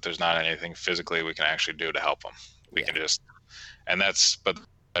sucks that there's not anything physically we can actually do to help him. We can just, and that's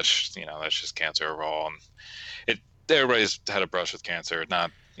just cancer overall. And everybody's had a brush with cancer,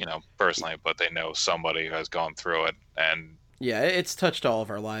 not, personally, but they know somebody who has gone through it. And yeah, it's touched all of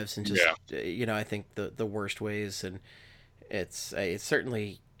our lives, and just I think the worst ways. And it's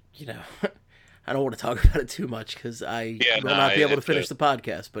certainly, I don't want to talk about it too much because I will not be able to finish the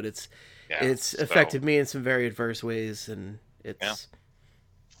podcast, but it's affected me in some very adverse ways, and it's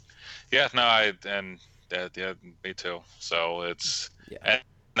me too. So and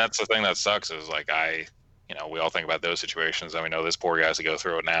that's the thing that sucks is, like, we all think about those situations, and we know this poor guy has to go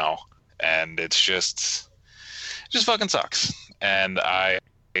through it now, and it just fucking sucks. And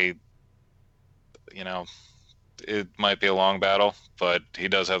it might be a long battle, but he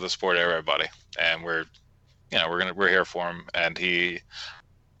does have the support of everybody, and we're here for him. And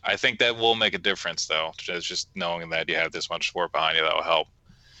I think that will make a difference, though. Just knowing that you have this much support behind you, that will help.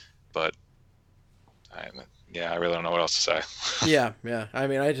 But I really don't know what else to say. Yeah. I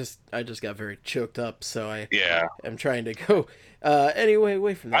mean, I just got very choked up, so I'm trying to go anyway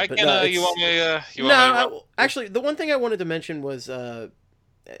away from that. Actually, the one thing I wanted to mention was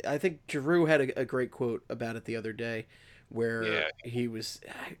I think Giroux had a great quote about it the other day, where he was,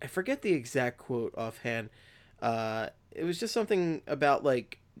 I forget the exact quote offhand. It was just something about,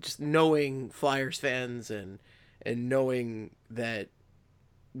 like, just knowing Flyers fans and knowing that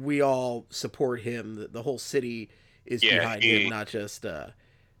we all support him. The whole city is behind him, not just that's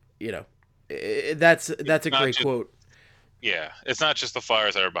a great quote. Yeah, it's not just the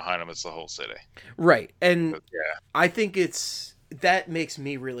Flyers that are behind him; it's the whole city. Right, and I think that makes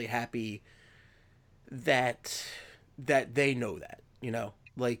me really happy that they know that,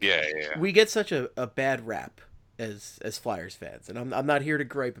 like, we get such a bad rap as Flyers fans, and I'm not here to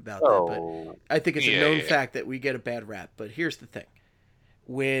gripe about that, but I think it's a known fact that we get a bad rap. But here's the thing: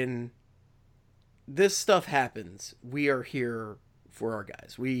 when this stuff happens, we are here for our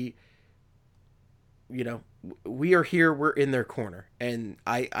guys. We are here. We're in their corner, and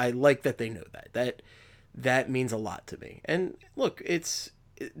I like that they know that means a lot to me. And look,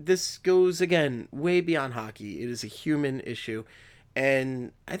 this goes, again, way beyond hockey. It is a human issue,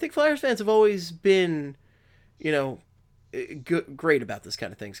 And I think Flyers fans have always been, you know, great about this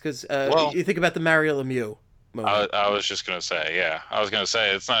kind of things because Well, you think about the Mario Lemieux moment. I was just gonna say, yeah, I was gonna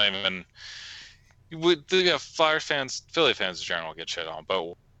say it's not even. Yeah, Flyers fans, Philly fans in general get shit on,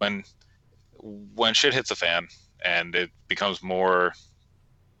 but when shit hits the fan and it becomes more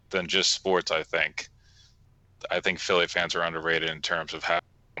than just sports, I think Philly fans are underrated in terms of how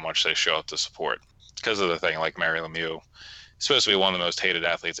much they show up to support. Because of the thing, like Mario Lemieux, he's supposed to be one of the most hated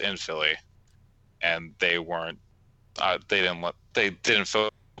athletes in Philly, and they weren't. They didn't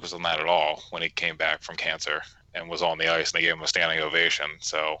focus on that at all when he came back from cancer and was on the ice, and they gave him a standing ovation.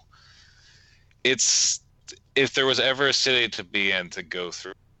 So it's if there was ever a city to be in to go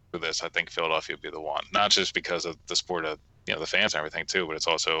through this, I think Philadelphia would be the one. Not just because of the sport of the fans and everything too, but it's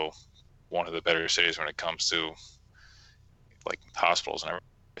also one of the better cities when it comes to like hospitals and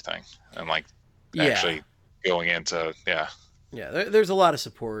everything, and like Yeah, actually going into yeah. There's a lot of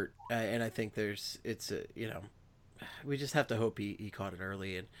support, and I think we just have to hope he caught it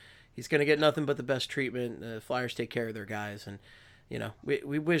early, and he's gonna get nothing but the best treatment. The Flyers take care of their guys, and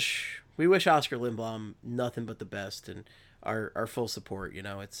we wish Oscar Lindblom nothing but the best and our full support.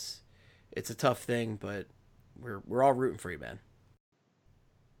 It's a tough thing, but we're all rooting for you, man.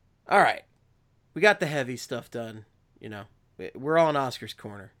 All right, we got the heavy stuff done. We're all in Oscar's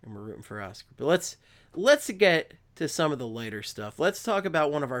corner, and we're rooting for Oscar. But let's get to some of the lighter stuff. Let's talk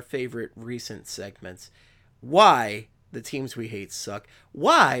about one of our favorite recent segments: why the teams we hate suck,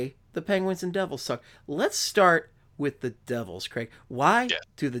 why the Penguins and Devils suck. Let's start with the Devils, Craig. Why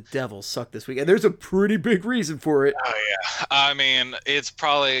do the Devils suck this week? And there's a pretty big reason for it. Oh yeah, I mean it's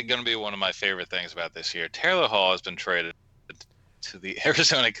probably going to be one of my favorite things about this year. Taylor Hall has been traded to the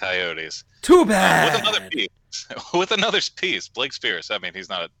Arizona Coyotes. Too bad. With another piece, Blake Spears. I mean, he's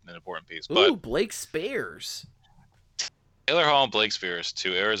not an important piece, Ooh, but Blake Spears. Taylor Hall and Blake Spears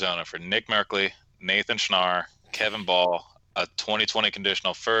to Arizona for Nick Merkley, Nathan Schnarr, Kevin Ball, a 2020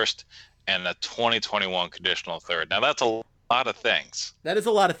 conditional first, and a 2021 conditional third. Now that's a lot of things. That is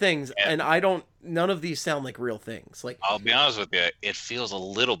a lot of things, and none of these sound like real things. Like, I'll be honest with you, it feels a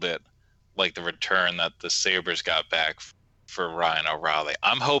little bit like the return that the Sabres got back for Ryan O'Reilly.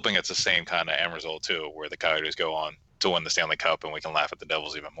 I'm hoping it's the same kind of end result too, where the Coyotes go on to win the Stanley Cup and we can laugh at the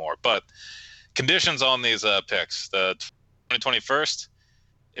Devils even more. But conditions on these picks: the 2020 first,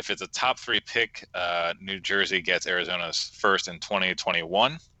 if it's a top 3 pick, New Jersey gets Arizona's first in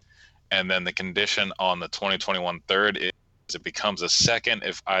 2021, and then the condition on the 2021 third is it becomes a second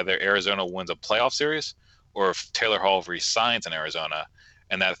if either Arizona wins a playoff series or if Taylor Hall resigns in Arizona,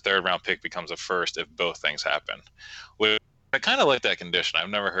 and that third round pick becomes a first if both things happen. I kind of like that condition. I've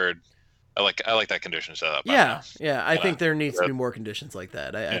never heard. I like that condition set up. Yeah. I think there needs to be more conditions like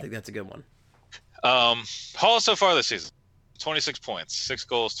that. I think that's a good one. Hall so far this season, 26 points, 6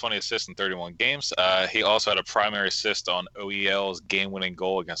 goals, 20 assists in 31 games. He also had a primary assist on OEL's game-winning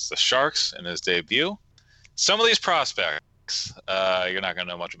goal against the Sharks in his debut. Some of these prospects you're not going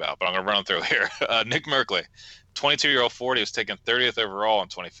to know much about, but I'm going to run them through here. Nick Merkley, 22-year-old forward. He was taken 30th overall in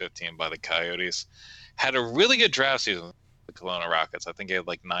 2015 by the Coyotes. Had a really good draft season. Kelowna Rockets. I think he had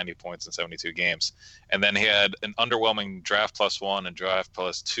like 90 points in 72 games. And then he had an underwhelming draft +1 and draft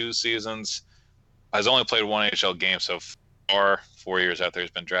 +2 seasons. Has only played one NHL game so far, 4 years after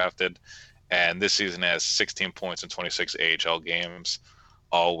he's been drafted. And this season has 16 points in 26 AHL games,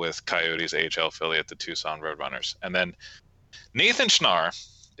 all with Coyotes AHL affiliate, the Tucson Roadrunners. And then Nathan Schnarr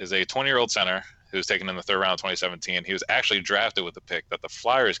is a 20-year-old center who was taken in the third round of 2017. He was actually drafted with the pick that the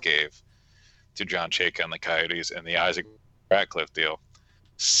Flyers gave to John Chayka and the Coyotes in the Isaac Ratcliffe deal.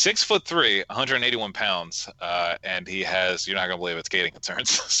 6'3", 181 pounds, and he has, you're not going to believe it, skating concerns.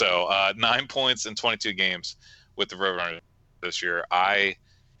 So 9 points in 22 games with the Roadrunners this year. I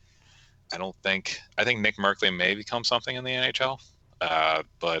think Nick Merkley may become something in the NHL,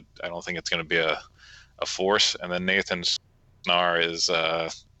 but I don't think it's going to be a force. And then Nathan Schnarr is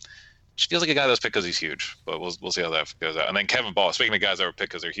just feels like a guy that's picked because he's huge, but we'll see how that goes out. And then Kevin Ball, speaking of guys that were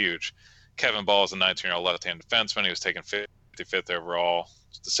picked because they're huge, Kevin Ball is a 19-year-old left-hand defenseman. He was taken 55th overall,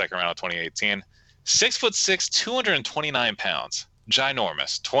 the second round of 2018. 6'6", 229 pounds,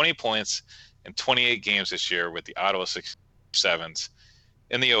 ginormous. 20 points in 28 games this year with the Ottawa 67s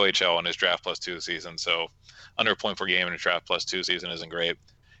in the OHL in his draft +2 season. So under a point per game in his draft +2 season isn't great.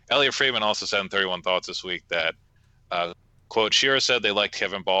 Elliot Friedman also said in 31 Thoughts this week that, quote, Shearer said they liked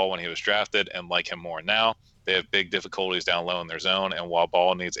Kevin Ball when he was drafted and like him more now. They have big difficulties down low in their zone, and while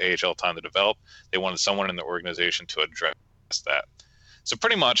Ball needs AHL time to develop, they wanted someone in the organization to address that. So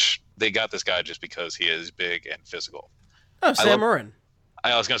pretty much they got this guy just because he is big and physical. Oh, Sam Morin.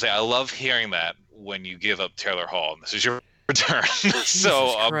 I was going to say, I love hearing that when you give up Taylor Hall. And this is your return.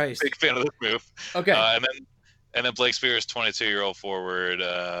 So I'm a Christ. big fan of this move. Okay. And then Blake Spears, 22-year-old forward,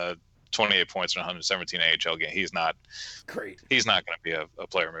 28 points in 117 AHL game. He's not Great. He's not going to be a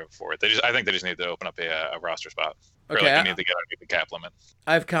player moving forward. I think they just need to open up a roster spot. Or Okay, they need to get underneath the cap limit.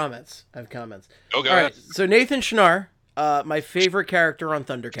 I have comments. Oh, go All ahead. right. So Nathan Schnarr, my favorite character on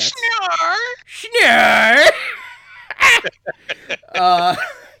Thundercats. Schnarr.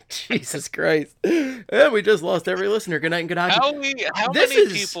 Jesus Christ. And we just lost every listener. Good night and good hockey. How This many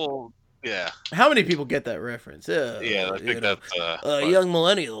is- people? Yeah, How many people get that reference? yeah. I think that's young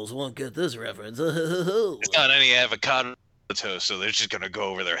millennials won't get this reference. it's not any avocado toast, so they're just gonna go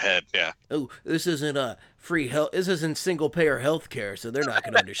over their head. Yeah. Oh, this isn't free health. This isn't single payer health care, so they're not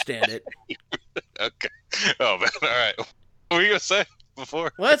going to understand it. Okay. Oh man. All right. What were you gonna say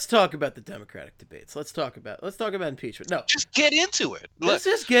before? Let's talk about the Democratic debates. Let's talk about impeachment. No, Just get into it. let's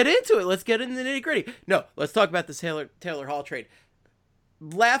just get into it. Let's get into the nitty gritty. No, let's talk about this Taylor Hall trade.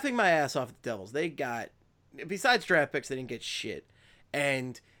 Laughing my ass off at the Devils. They got, besides draft picks, they didn't get shit.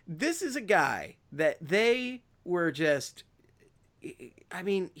 And this is a guy that they were just, I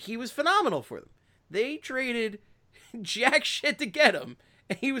mean, he was phenomenal for them. They traded jack shit to get him,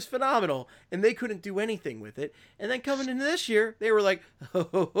 and he was phenomenal, and they couldn't do anything with it. And then coming into this year, they were like,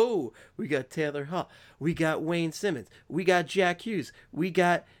 ho, we got Taylor Hall, we got Wayne Simmons, we got Jack Hughes, we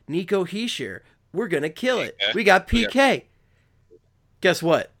got Nico Hischier, we're going to kill it. We got PK. Guess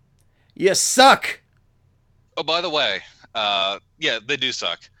what? You suck. Oh, by the way, yeah, they do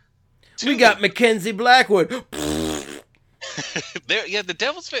suck. We got Mackenzie Blackwood. The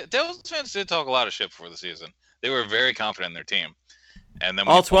Devils fans did talk a lot of shit before the season. They were very confident in their team, and then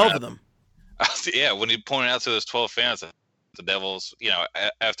when All you point 12 of out- them. Yeah, when you pointed out to those 12 fans that the Devils,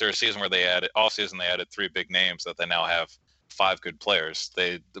 after a season where they added 3 big names, that they now have 5 good players.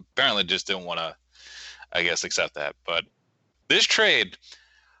 They apparently just didn't want to, I guess, accept that. But this trade,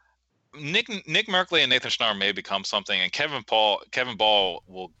 Nick Merkley and Nathan Schnarr may become something, and Kevin Ball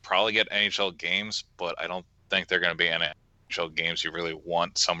will probably get NHL games, but I don't think they're going to be NHL games you really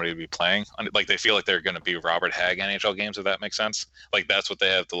want somebody to be playing. Like, they feel like they're going to be Robert Hagg NHL games, if that makes sense. Like, that's what they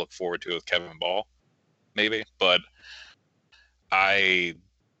have to look forward to with Kevin Ball, maybe. But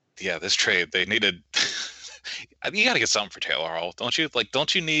this trade, they needed. You got to get something for Taylor Hall, don't you? Like,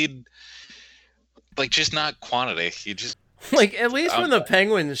 don't you need, like, just not quantity? You just. Like, at least when the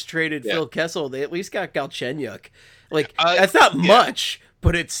Penguins traded Phil Kessel, they at least got Galchenyuk. Like, that's not much,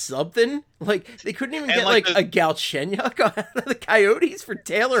 but it's something. Like, they couldn't even get, a Galchenyuk out of the Coyotes for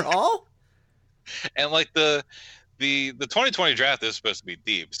Taylor Hall? And, like, the 2020 draft is supposed to be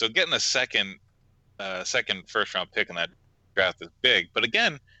deep, so getting a second first-round pick in that draft is big. But,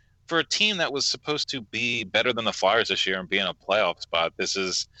 again, for a team that was supposed to be better than the Flyers this year and be in a playoff spot, this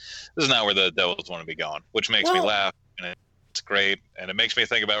is not where the Devils want to be going, which makes me laugh. And it's great, and it makes me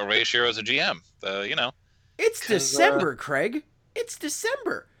think about Ray Shero as a GM. It's December, Craig. It's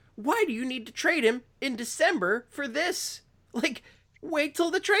December. Why do you need to trade him in December for this? Like, wait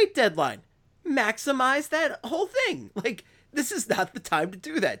till the trade deadline. Maximize that whole thing. Like, this is not the time to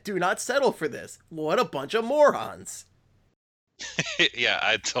do that. Do not settle for this. What a bunch of morons. Yeah,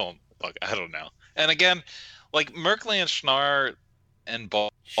 I don't know. And again, like, Merkley and Schnarr and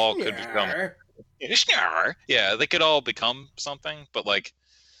Ball could become. Yeah, they could all become something, but, like,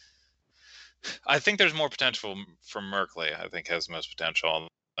 I think there's more potential for Merkley. I think has the most potential,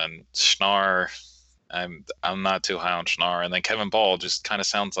 and Schnarr, I'm not too high on Schnarr. And then Kevin Ball just kind of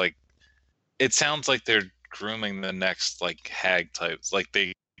sounds like they're grooming the next, like, Hag types. Like,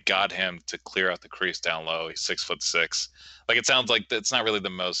 they got him to clear out the crease down low. He's 6'6". Like, it sounds like it's not really the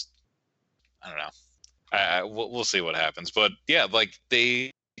most. I don't know. We'll see what happens, but yeah, like,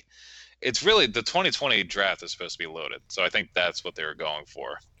 it's really the 2020 draft is supposed to be loaded, so I think that's what they were going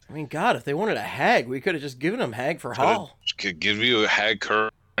for. I mean, God, if they wanted a Hag, we could have just given them Hag for Hall. Could give you a Hag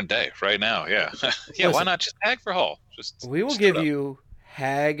current day right now, yeah. Yeah, Listen, why not just Hag for Hall? We will give you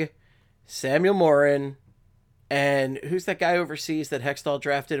Hag, Samuel Morin, and who's that guy overseas that Hextall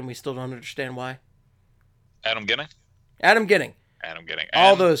drafted and we still don't understand why? Adam Ginning.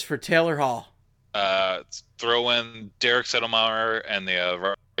 All those for Taylor Hall. Throw in Derek Settlemeyer and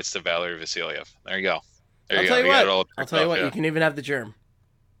the rights to Valery Vasilyev. There you go. I'll tell you what. You can even have the germ.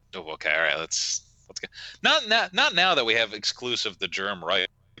 Oh, okay, all right. Let's go. Not now that we have exclusive the germ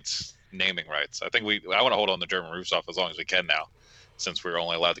rights, naming rights. I think I want to hold on the German Rufsov as long as we can now, since we're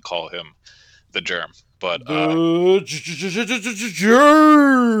only allowed to call him the germ. But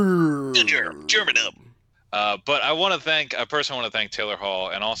German up. But I want to thank Taylor Hall,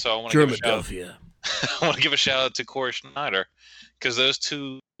 and also I want to give a shout out to Corey Schneider, because those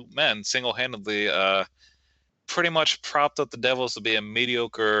two men single-handedly pretty much propped up the Devils to be a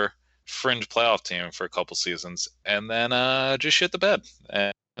mediocre fringe playoff team for a couple seasons, and then just shit the bed.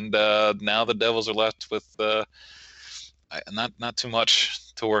 And now the Devils are left with not too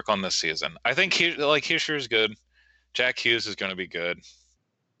much to work on this season. I think Hischier is good. Jack Hughes is going to be good.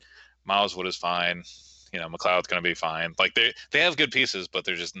 Miles Wood is fine. McLeod's going to be fine. Like they have good pieces, but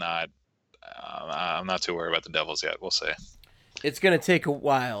they're just not. I'm not too worried about the Devils yet. We'll see. It's going to take a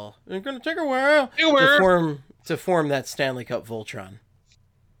while. It's going to take a while to form that Stanley Cup Voltron.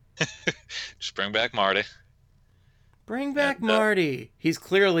 Just bring back Marty. Bring back Marty. He's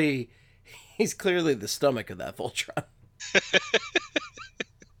clearly the stomach of that Voltron.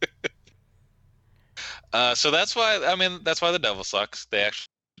 So that's why the Devils sucks. They actually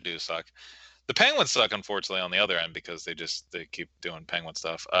do suck. The Penguins suck, unfortunately, on the other end because they keep doing Penguin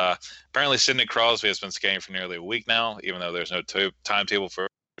stuff. Apparently, Sidney Crosby has been skating for nearly a week now, even though there's no timetable for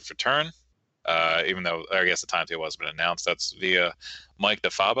return. Even though I guess the timetable hasn't been announced. That's via Mike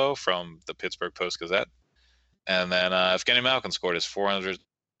DeFabo from the Pittsburgh Post-Gazette. And then Evgeny Malkin scored his 400th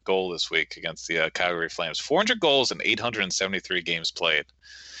goal this week against the Calgary Flames. 400 goals in 873 games played.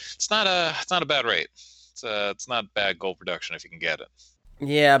 It's not a bad rate. It's not bad goal production if you can get it.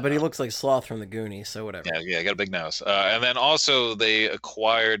 Yeah, but he looks like Sloth from the Goonies, so whatever. Yeah, he got a big nose. And then also they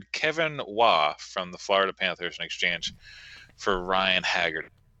acquired Kevin Waugh from the Florida Panthers in exchange for Ryan Haggerty.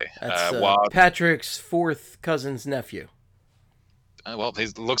 That's Patrick's fourth cousin's nephew. Well, he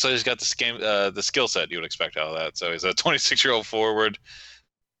looks like he's got the skill set you would expect out of that. So he's a 26-year-old forward,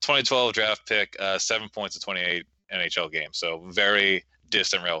 2012 draft pick, 7 points in 28 NHL games. So very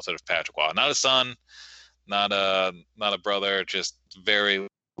distant relative to Patrick Waugh. Not a son, not a brother, just very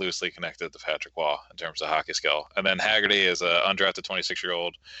loosely connected to Patrick Waugh in terms of hockey skill. And then Haggerty is an undrafted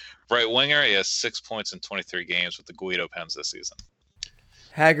 26-year-old right winger. He has 6 points in 23 games with the Guido Pens this season.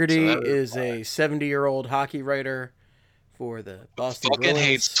 Haggerty is a 70-year-old hockey writer for the Boston Bruins. Fucking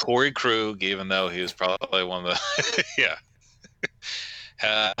hates Torrey Krug, even though he was probably one of the yeah.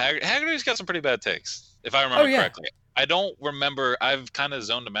 Haggerty's got some pretty bad takes, if I remember correctly. I don't remember. I've kind of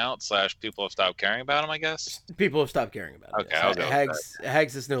zoned him out. / people have stopped caring about him, I guess. People have stopped caring about him. Okay, I'll go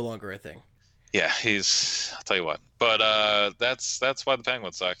Hags is no longer a thing. Yeah, I'll tell you what. But that's why the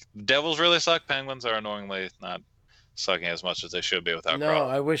Penguins suck. Devils really suck. Penguins are annoyingly not sucking as much as they should be without Crosby. No,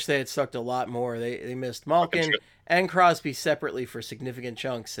 I wish they had sucked a lot more. They missed Malkin and Crosby separately for significant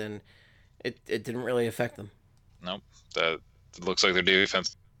chunks, and it didn't really affect them. Nope. It looks like their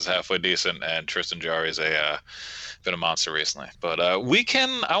defense is halfway decent, and Tristan Jarry is been a monster recently. But I want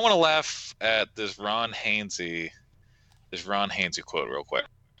to laugh at this Ron Hainsey quote real quick.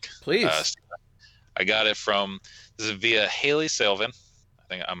 Please. I got it this is via Haley Sylvan.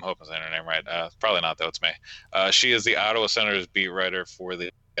 I'm hoping I'm saying her name right. Probably not, though. It's me. She is the Ottawa Senators beat writer for The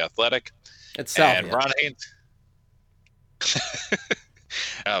Athletic. It's Salvia. And Ron Hainsey.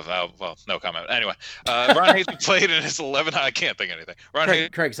 Well, no comment. Anyway, Ron Hainsey played in his 11. I can't think of anything.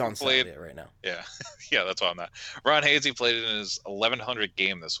 Craig's on Salvia right now. Yeah, yeah, that's why I'm not. Ron Hainsey played in his 1100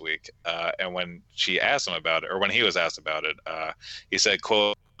 game this week, and when she asked him about it, or when he was asked about it, he said,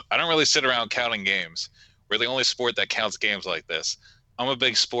 "quote I don't really sit around counting games. We're the only sport that counts games like this. I'm a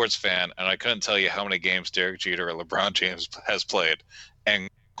big sports fan, and I couldn't tell you how many games Derek Jeter or LeBron James has played." End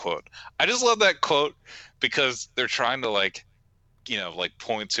quote. I just love that quote because they're trying to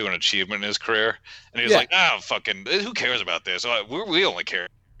point to an achievement in his career, and he's like, fucking, who cares about this? We only care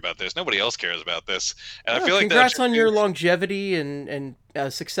about this. Nobody else cares about this. And I feel like congrats on your longevity and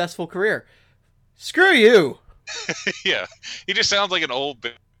successful career. Screw you. Yeah, he just sounds like an old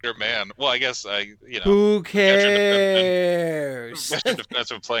bitter man. Well, I guess who cares? Veteran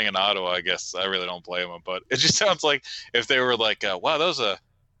defenseman playing in Ottawa. I guess I really don't blame him, but it just sounds like if they were like, wow,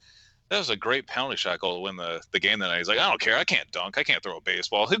 that was a great penalty shot goal to win the game that night. He's like, I don't care. I can't dunk. I can't throw a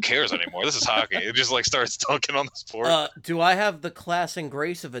baseball. Who cares anymore? This is hockey. It just starts dunking on the sport. Do I have the class and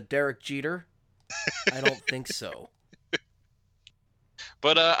grace of a Derek Jeter? I don't think so.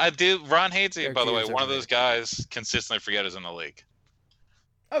 But I do. Ron Hainsey, by the way, one of those guys consistently forget is in the league.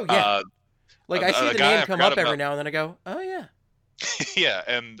 Oh, yeah. I see the name come up every now and then. I go, oh, yeah. Yeah,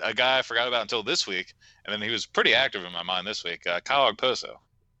 and a guy I forgot about until this week, and then he was pretty active in my mind this week, Kyle Okposo.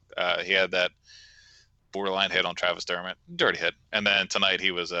 He had that borderline hit on Travis Dermott, dirty hit, and then tonight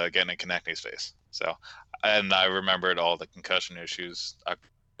he was getting in Konechny's face. So, and I remembered all the concussion issues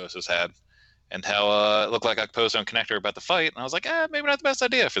Okposo's had, and how it looked like Okposo and Konechny were about to fight, and I was like, maybe not the best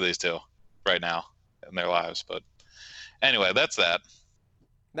idea for these two right now in their lives. But anyway, that's that.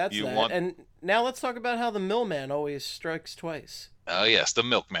 And now let's talk about how the Millman always strikes twice. Oh yes, the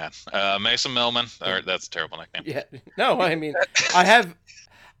Milkman, Mason Millman. That's a terrible nickname. Yeah, no, I mean, I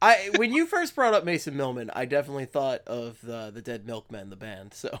When you first brought up Mason Millman, I definitely thought of the Dead Milkmen, the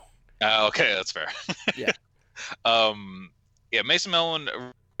band. So Okay, that's fair. yeah. Yeah, Mason Mellon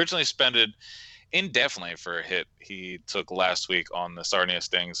originally suspended indefinitely for a hit he took last week on the Sarnia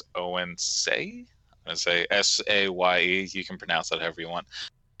Stings Owen Say. I'm going to say Saye. You can pronounce that however you want.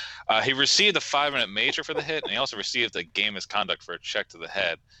 He received a 5-minute major for the hit, and he also received a game misconduct for a check to the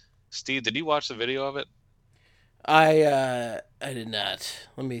head. Steve, did you watch the video of it? I did not.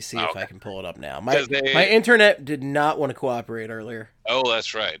 Let me see if Okay. I can pull it up now. 'Cause they- My internet did not want to cooperate earlier. Oh,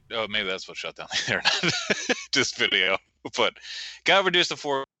 that's right. Oh, maybe that's what shut down the internet. Just video. But got reduced to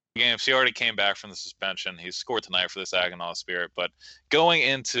 4 games. He already came back from the suspension. He scored tonight for the Saginaw Spirit. But going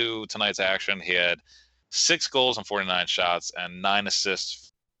into tonight's action, he had 6 goals on 49 shots and 9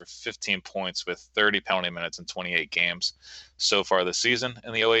 assists for 15 points with 30 penalty minutes in 28 games so far this season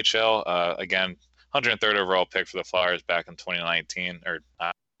in the OHL. Again, 103rd overall pick for the Flyers back in 2019, or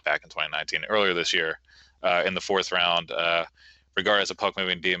not back in 2019, earlier this year in the 4th round. Regarded as a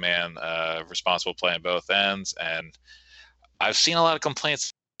puck-moving D-man, responsible play on both ends. And I've seen a lot of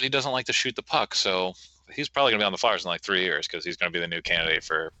complaints that he doesn't like to shoot the puck. So he's probably going to be on the Flyers in like 3 years because he's going to be the new candidate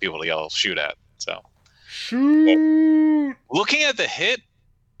for people to yell shoot at. So Shoot! looking at the hit,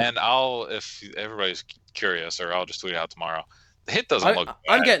 and if everybody's curious, or I'll just tweet it out tomorrow. The hit doesn't look bad.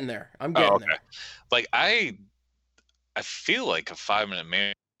 I'm getting there. I'm getting there. Like I feel like a 5-minute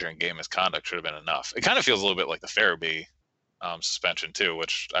major in game misconduct should have been enough. It kind of feels a little bit like the Farabee suspension too,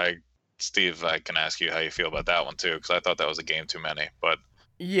 which Steve, I can ask you how you feel about that one too, because I thought that was a game too many. But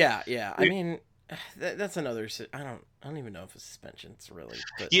Yeah. I mean, that's another. I don't even know if a suspension's really.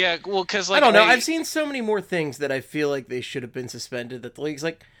 But yeah, well, because I don't know. I've seen so many more things that I feel like they should have been suspended. That the league's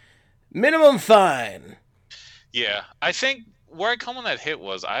like minimum fine. Yeah, I think where I come on that hit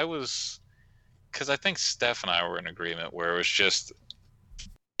was because I think Steph and I were in agreement where it was just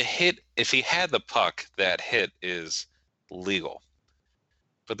a hit. If he had the puck, that hit is legal.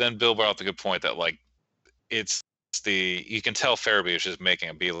 But then Bill brought up a good point that like you can tell Farabee is just making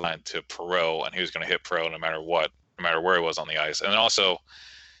a beeline to Perreault, and he was going to hit Perreault no matter what, no matter where he was on the ice. And then also,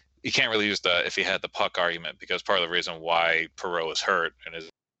 you can't really use the if he had the puck argument, because part of the reason why Perreault is hurt and is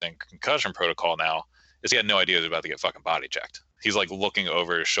in concussion protocol now is he had no idea he was about to get fucking body checked. He's like looking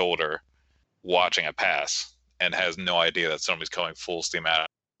over his shoulder, watching a pass, and has no idea that somebody's going full steam at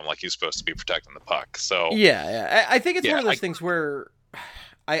him like he's supposed to be protecting the puck. So yeah. I think it's one of those things where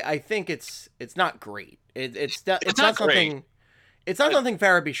I think it's not great. It's not something. Great. It's not something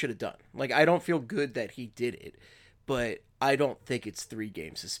Farabee should have done. Like, I don't feel good that he did it, but I don't think it's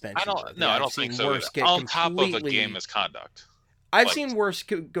 3-game suspension. I don't think so. On top of a game misconduct. I've seen worse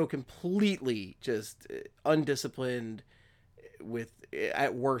go completely just undisciplined with,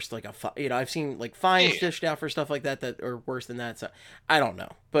 at worst, like I've seen like fines dished out for stuff like that are worse than that. So I don't know,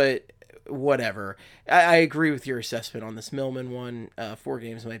 but whatever. I agree with your assessment on this Millman one. 4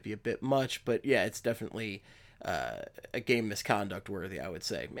 games might be a bit much, but yeah, it's definitely a game misconduct worthy, I would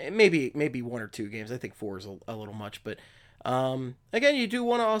say. Maybe 1 or 2 games. I think 4 is a little much, but again, you do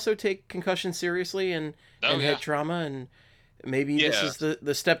want to also take concussion seriously and head trauma, and maybe this is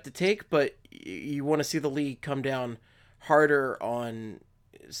the step to take, but you want to see the league come down harder on,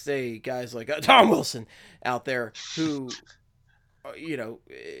 say, guys like Tom Wilson out there who,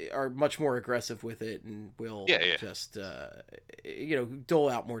 are much more aggressive with it and will just, dole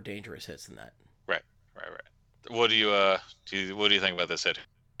out more dangerous hits than that. Right. What do you think about this hit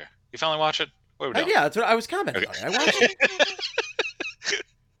here? You finally watch it? What are we doing? Yeah, that's what I was commenting on. I watched it.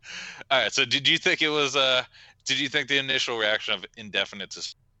 All right. So, did you think it was? Did you think the initial reaction of indefinite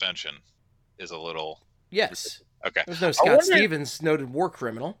suspension is a little? Yes. Okay. There's no Scott Stevens, noted war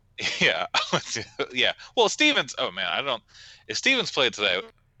criminal. Yeah. Yeah. Well, Stevens. Oh man, I don't. If Stevens played today,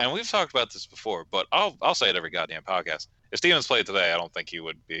 and we've talked about this before, but I'll say it every goddamn podcast. If Stevens played today, I don't think he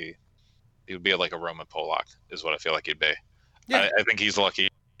would be. He would be like a Roman Polak, is what I feel like he'd be. Yeah. I think he's lucky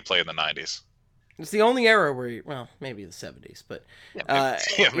he played in the 90s. It's the only era where maybe the 70s, but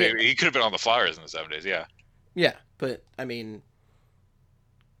maybe he could have been on the Flyers in the 70s. Yeah. Yeah, but I mean,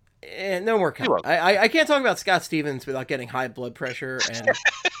 no more comment. I can't talk about Scott Stevens without getting high blood pressure, and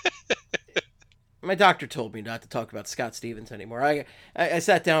my doctor told me not to talk about Scott Stevens anymore. I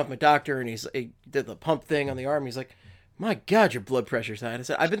sat down with my doctor, and he did the pump thing on the arm. He's like, "My God, your blood pressure's high." And I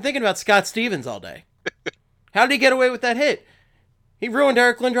said, "I've been thinking about Scott Stevens all day. How did he get away with that hit? He ruined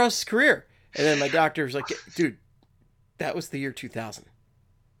Eric Lindros' career." And then my doctor's like, "Dude, that was the year 2000.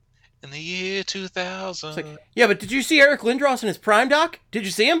 In the year 2000. It's like, yeah, but did you see Eric Lindros in his prime, Doc? Did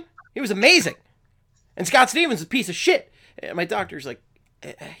you see him? He was amazing. And Scott Stevens is a piece of shit." And my doctor's like,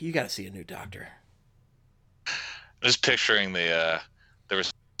 "You got to see a new doctor." Just picturing the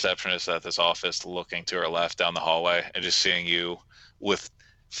receptionist at this office looking to her left down the hallway and just seeing you with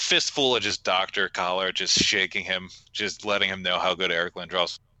fistful of just doctor collar, just shaking him, just letting him know how good Eric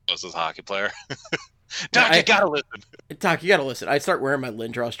Lindros was as a hockey player. Doc, you gotta listen. Doc, you gotta listen. I start wearing my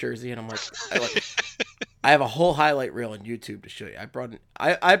Lindros jersey, and I'm like, I have a whole highlight reel on YouTube to show you. I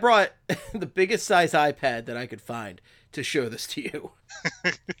brought the biggest size iPad that I could find to show this to you.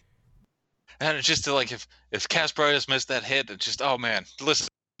 And it's just like if Kasparov missed that hit, it's just, oh man, listen,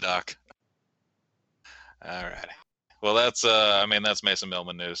 Doc. All right. Well, that's that's Mason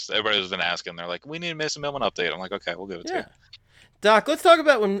Millman news. Everybody's been asking. They're like, we need a Mason Millman update. I'm like, okay, we'll give it to you. Doc, let's talk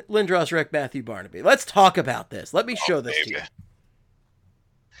about when Lindros wrecked Matthew Barnaby. Let's talk about this. Let me show this to you.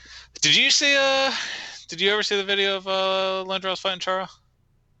 Did you ever see the video of Lindros fighting Chara?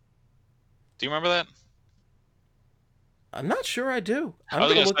 Do you remember that? I'm not sure I do. I'm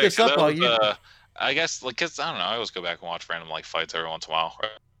going to look this up while you... I guess, like, cause, I don't know. I always go back and watch random, like, fights every once in a while.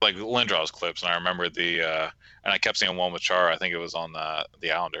 Like, Lindros clips, and I remember and I kept seeing one with Chara. I think it was on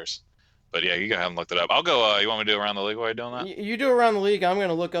the Islanders. But yeah, you go ahead and look it up. I'll go. You want me to do around the league while you're doing that? You do around the league. I'm going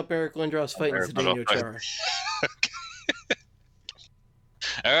to look up Eric Lindros fighting Zdeno Chara.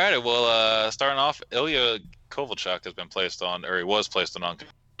 All right. Well, starting off, Ilya Kovalchuk has been placed on, or he was placed on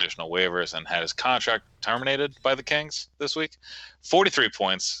unconditional waivers and had his contract terminated by the Kings this week. 43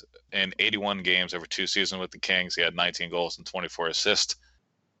 points in 81 games over 2 seasons with the Kings. He had 19 goals and 24 assists.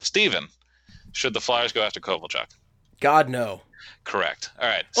 Steven, should the Flyers go after Kovalchuk? God, no. Correct. All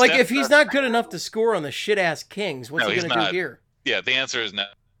right. Like, if he's not good enough to score on the shit-ass Kings, what's he going to do here? Yeah, the answer is no,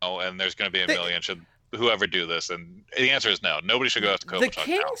 and there's going to be a million should whoever do this, and the answer is no. Nobody should go after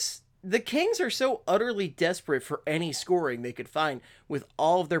Kovalchuk. The Kings are so utterly desperate for any scoring they could find with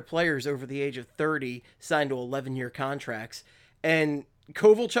all of their players over the age of 30 signed to 11-year contracts, and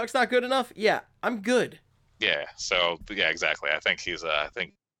Kovalchuk's not good enough? Yeah, I'm good. Yeah, so, yeah, exactly. I think he's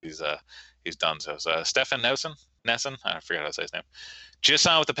done so. Stefan Nesson, I forgot how to say his name, just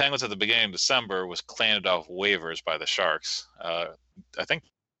signed with the Penguins at the beginning of December, was cleared off waivers by the Sharks. I think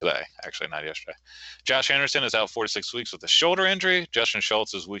today, actually, not yesterday. Josh Anderson is out 4 to 6 weeks with a shoulder injury. Justin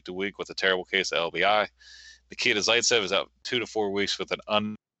Schultz is week to week with a terrible case of LBI. Nikita Zaitsev is out 2 to 4 weeks with an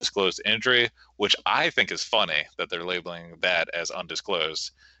undisclosed injury, which I think is funny that they're labeling that as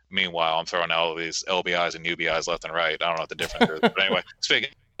undisclosed. Meanwhile, I'm throwing out all these LBIs and UBIs left and right. I don't know what the difference is. But anyway, speaking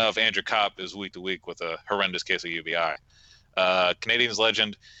of, Andrew Kopp is week to week with a horrendous case of UBI. Canadiens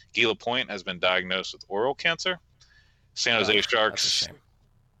legend Guy Lapointe has been diagnosed with oral cancer. San Jose Sharks.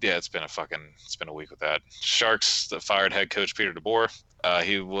 Yeah, it's been a week with that. Sharks fired head coach Peter DeBoer.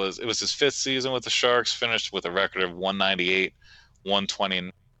 It was his 5th season with the Sharks, finished with a record of 198,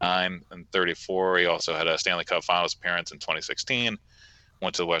 129, and 34. He also had a Stanley Cup Finals appearance in 2016.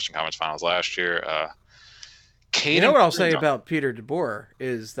 Went to the Western Conference Finals last year. You know what I'll say about Peter DeBoer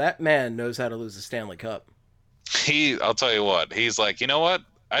is that man knows how to lose a Stanley Cup. I'll tell you what, he's like, you know what?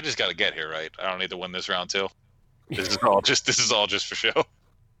 I just got to get here, right? I don't need to win this round too. This is all just for show.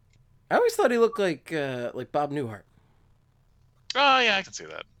 I always thought he looked like Bob Newhart. Oh yeah, I can see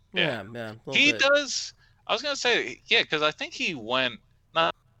that. Yeah. He does. I was gonna say, yeah, because I think he went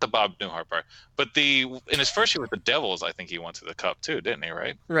not the Bob Newhart part, but in his first year with the Devils, I think he went to the Cup too, didn't he?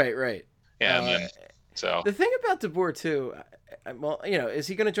 Right. Right. Yeah. And then, so the thing about DeBoer too, well, is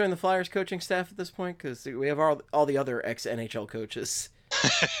he going to join the Flyers coaching staff at this point? Because we have all the other ex-NHL coaches.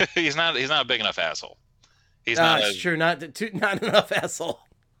 he's not a big enough asshole. He's not. Sure, not enough asshole.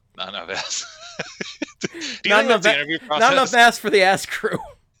 Not enough ass. Not enough ass for the ass crew.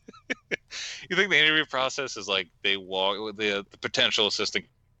 You think the interview process is like they walk, the potential assistant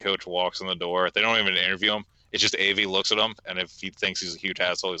coach walks in the door. They don't even interview him. It's just AV looks at him, and if he thinks he's a huge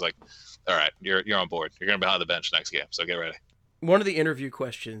asshole, he's like, "All right, you're on board. You're going to be behind the bench next game, so get ready." One of the interview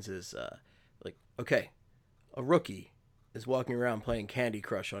questions is okay, a rookie is walking around playing Candy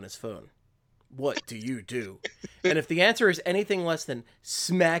Crush on his phone. What do you do? And if the answer is anything less than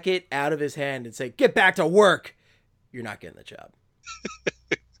smack it out of his hand and say, "Get back to work," you're not getting the job.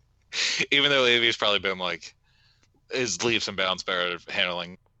 Even though AV's probably been like, his leaps and bounds better at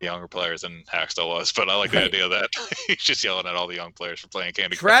handling younger players than Hackstall was, but I like the idea of that. He's just yelling at all the young players for playing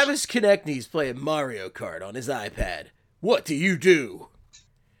Candy Crush. Travis Konechny's playing Mario Kart on his iPad. What do you do?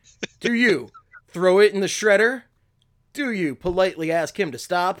 Do you throw it in the shredder? Do you politely ask him to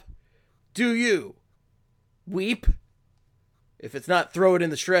stop? Do you weep? If it's not throw it in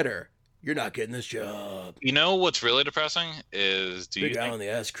the shredder, you're not getting this job. You know what's really depressing is Big Al and the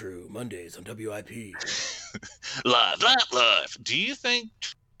Ass Crew, Mondays on WIP. live. Do you think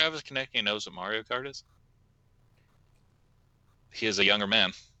Travis Konechny knows what Mario Kart is? He is a younger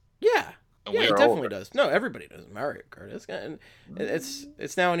man. Yeah. And Yeah, we it are definitely older. does. No, everybody does Mario Kart.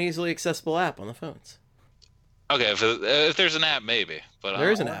 It's now an easily accessible app on the phones. Okay, if there's an app, maybe. But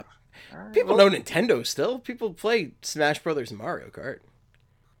There is an app. all right, People well, know Nintendo still. People play Smash Brothers and Mario Kart.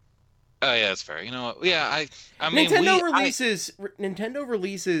 oh yeah, that's fair. You know what? Yeah, I mean, Nintendo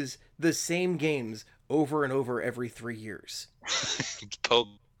releases the same games over and over every 3 years.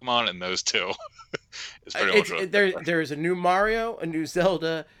 Pokemon and those two. It's pretty much what. There's a new Mario, a new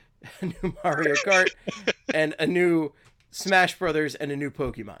Zelda, a new Mario Kart, and a new Smash Brothers and a new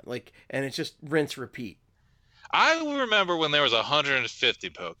Pokemon. And it's just rinse repeat. I remember when there was 150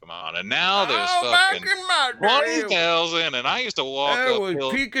 Pokemon, and now there's back fucking in my day, 20,000, and I used to walk there up was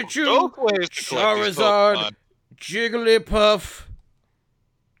hills Pikachu, both ways to collect these Charizard, Pokemon. Jigglypuff.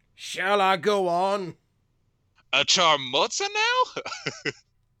 Shall I go on? A Charmutza now?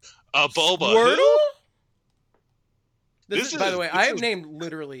 A Bulba Squirtle? who? This This is, by is- the way, this I have is- named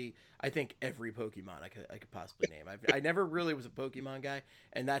literally, I think, every Pokemon I could possibly name. I never really was a Pokemon guy,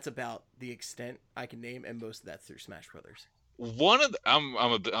 and that's about the extent I can name, and most of that's through Smash Brothers.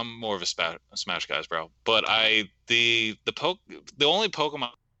 I'm more of a Smash guys, bro. But the only Pokemon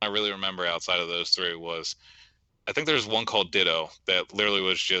I really remember outside of those three was, I think there's one called Ditto that literally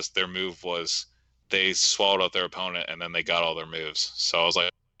was just their move was they swallowed up their opponent and then they got all their moves. So I was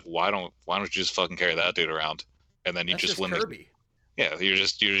like, why don't you just fucking carry that dude around and then you That's just win Kirby. Yeah, you're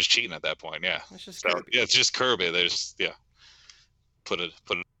just cheating at that point. Yeah. That's just So Kirby. yeah, it's just Kirby. There's put a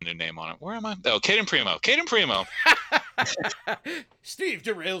new name on it. Where am I? Oh, Caden Primo. Caden Primo. Steve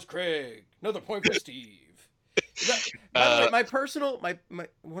derails Craig. Another point for Steve. By the way, my personal, my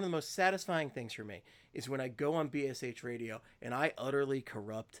one of the most satisfying things for me is when I go on BSH Radio and I utterly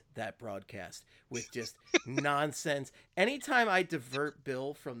corrupt that broadcast with just nonsense. Anytime I divert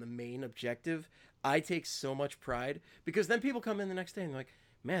Bill from the main objective, I take so much pride because then people come in the next day and they're like,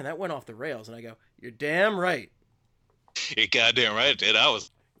 "Man, that went off the rails," and I go, "You're damn right. You're goddamn right, dude. I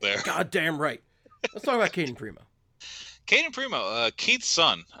was there. Goddamn right." Let's talk about Caden Primo. Caden Primo, Keith's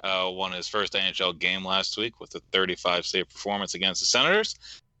son, won his first NHL game last week with a 35-save performance against the Senators.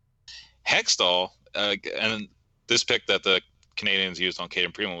 Hextall, and this pick that the Canadians used on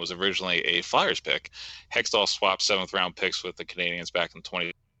Caden Primo was originally a Flyers pick. Hextall swapped 7th-round picks with the Canadians back in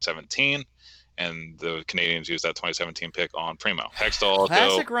 2017, and the Canadians used that 2017 pick on Primo. Hextall,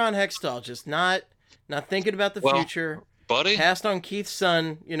 Classic Ron Hextall, just not thinking about the future. buddy. Passed on Keith's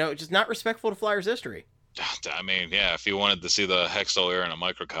son, just not respectful to Flyers history. I mean, yeah, if you wanted to see the Hextall era in a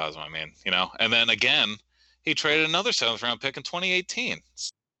microcosm, I mean, and then again, he traded another 7th-round pick in 2018.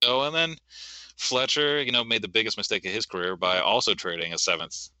 So, and then Fletcher, made the biggest mistake of his career by also trading a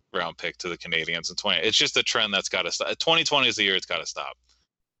 7th-round pick to the Canadians in 20. It's just a trend that's got to stop. 2020 is the year it's got to stop,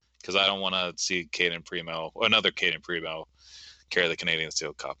 because I don't want to see another Caden Primo, carry the Canadians to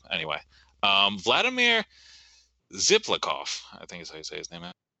a cup. Anyway, Vladimir Ziplikov, I think is how you say his name.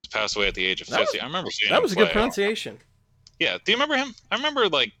 Passed away at the age of 50. I remember seeing That him was a good play. pronunciation. Yeah, do you remember him? I remember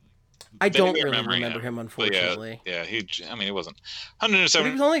I don't vaguely really remembering remember him, But unfortunately. yeah, he wasn't But 170.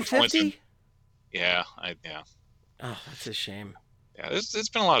 he was only points in- 50? Yeah, Oh, that's a shame. yeah. It's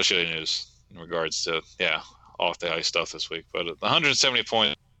been a lot of shitty news in regards to off the ice stuff this week. But 170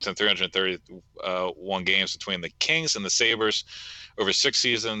 points in 331 games between the Kings and the Sabres over 6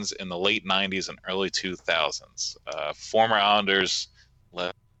 seasons in the late 90s and early 2000s. Former Islanders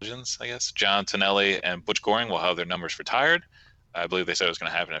legends, I guess, John Tonelli and Butch Goring will have their numbers retired. I believe they said it was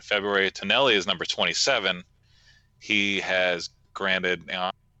going to happen in February. Tonelli is number 27. He has granted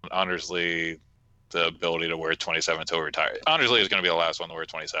Andersley the ability to wear 27 until retire. Andersley is going to be the last one to wear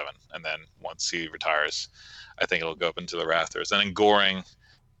 27, and then once he retires, I think it'll go up into the rafters. And then Goring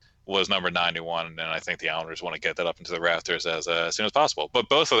was number 91, and then I think the Islanders want to get that up into the rafters as soon as possible. But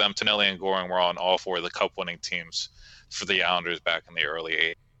both of them, Tonelli and Goring, were on all 4 of the cup-winning teams for the Islanders back in the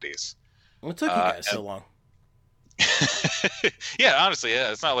early 80s. What took you guys so long? Yeah, honestly,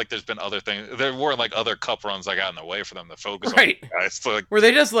 yeah. It's not like there's been other things. There weren't other cup runs that got in the way for them to focus Right. on. Guys. So, Were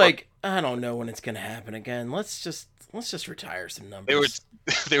they just I don't know when it's going to happen again. Let's just retire some numbers.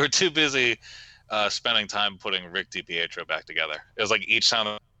 they were too busy spending time putting Rick DiPietro back together. It was like each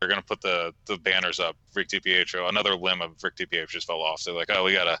time they're going to put the banners up, Rick DiPietro, another limb of Rick DiPietro just fell off. So they're like, oh,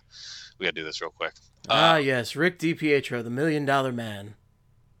 we gotta do this real quick. Yes, Rick DiPietro, the $1 Million Man.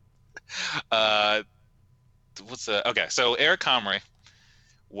 Okay, so Eric Comrie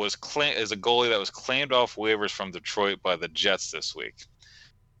is a goalie that was claimed off waivers from Detroit by the Jets this week.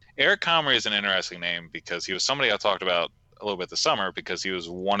 Eric Comrie is an interesting name because he was somebody I talked about a little bit this summer because he was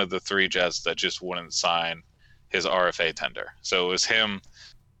one of the 3 Jets that just wouldn't sign his RFA tender. So it was him,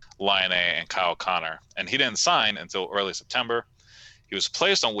 Laine, and Kyle Connor. And he didn't sign until early September. He was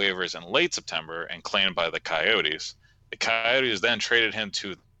placed on waivers in late September and claimed by the Coyotes. The Coyotes then traded him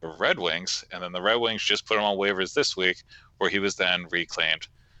to the Red Wings, and then the Red Wings just put him on waivers this week, where he was then reclaimed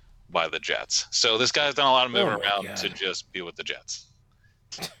by the Jets. So this guy's done a lot of moving around to just be with the Jets,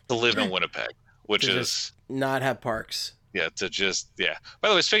 to live in Winnipeg, which is not have parks. Yeah, to just By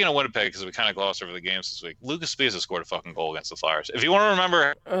the way, speaking of Winnipeg, because we kind of glossed over the games this week, Lucas Spiesa scored a fucking goal against the Flyers. If you want to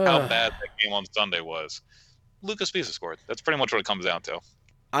remember how bad that game on Sunday was, Lucas Spiesa scored. That's pretty much what it comes down to.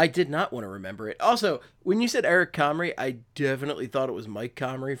 I did not want to remember it. Also, when you said Eric Comrie, I definitely thought it was Mike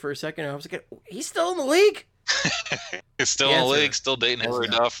Comrie for a second. I was like, he's still in the league? He's still in the league, still dating Hillary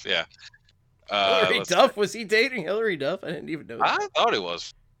Duff. Yeah. Hillary Duff? Was he dating Hillary Duff? I didn't even know that. I thought he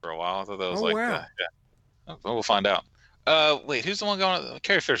was for a while. I thought that was wow. Well, we'll find out. Wait, who's the one going on?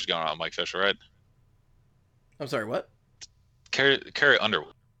 Carrie Fisher's going on Mike Fisher, right? I'm sorry, what? Carrie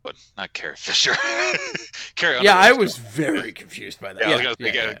Underwood, not Carrie Fisher. Carrie Underwood. Yeah, I was very confused by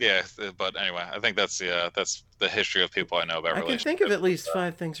that. Yeah, but anyway, I think that's the history of people I know about relationships. I can think of at least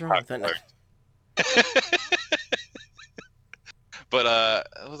 5 things wrong with that. But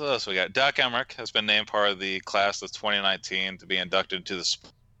what else we got? Doc Emmerich has been named part of the class of 2019 to be inducted into the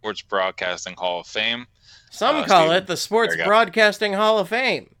Sports Broadcasting Hall of Fame. Some call it the Sports Broadcasting Hall of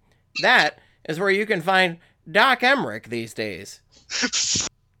Fame. That is where you can find Doc Emmerich these days.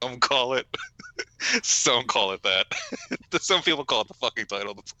 Some call it that. Some people call it the fucking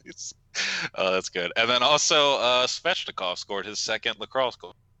title of the place. That's good. And then also Svechnikov scored his second lacrosse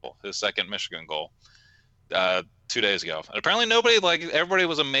goal, his second Michigan goal, 2 days ago. And apparently everybody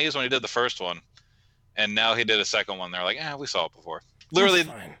was amazed when he did the first one, and now he did a second one. They're like, we saw it before. Literally,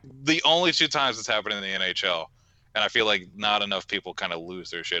 the only 2 times it's happened in the NHL, and I feel like not enough people kind of lose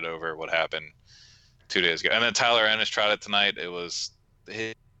their shit over what happened 2 days ago. And then Tyler Ennis tried it tonight. It was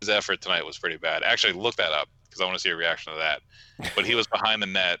his effort tonight was pretty bad. Actually, look that up because I want to see a reaction to that. But he was behind the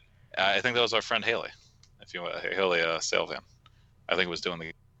net. I think that was our friend Haley, Haley Salvan. I think was doing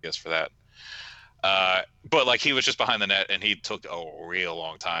the guess for that. But he was just behind the net, and he took a real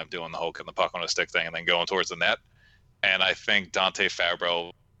long time doing the whole getting the puck on a stick thing and then going towards the net. And I think Dante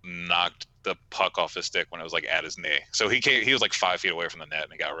Fabro knocked the puck off his stick when it was at his knee. So he was 5 feet away from the net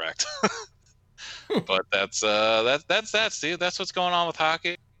and he got wrecked. But that's that, Steve. That's what's going on with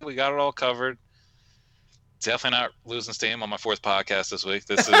hockey. We got it all covered. Definitely not losing steam on my 4th podcast this week.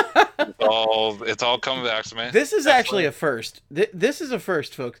 This is it's all coming back to me. This is actually a first. This is a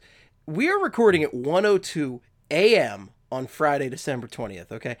first, folks. We are recording at 1:02 a.m. on Friday, December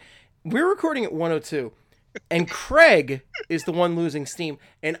 20th, okay? We're recording at 1:02, and Craig is the one losing steam,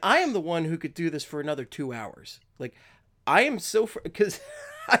 and I am the one who could do this for another 2 hours. I am so... Because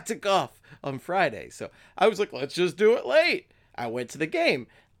I took off on Friday, so I was like, let's just do it late. I went to the game.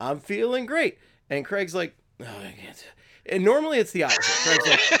 I'm feeling great. And Craig's like, oh, I can't. And normally it's the opposite.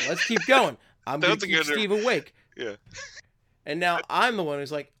 Craig's like, let's keep going. I'm going to keep Steve awake. Yeah. And now I'm the one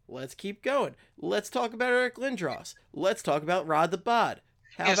who's like, let's keep going. Let's talk about Eric Lindros. Let's talk about Rod the Bod.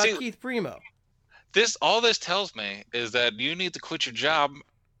 How about Keith Primo? All this tells me is that you need to quit your job,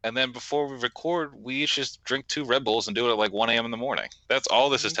 and then before we record, we just drink 2 Red Bulls and do it at 1 a.m. in the morning. That's all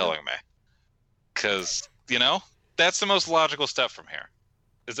this is telling me. Because, that's the most logical step from here.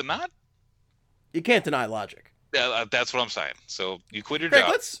 Is it not? You can't deny logic. Yeah, that's what I'm saying. So you quit your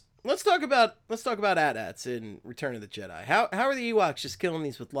job. Let's talk about AT-ATs in Return of the Jedi. How are the Ewoks just killing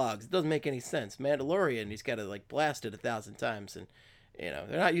these with logs? It doesn't make any sense. Mandalorian, he's got to blast it 1,000 times, and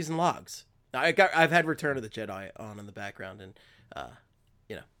they're not using logs. I've had Return of the Jedi on in the background, and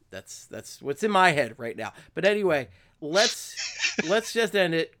that's what's in my head right now. But anyway, let's just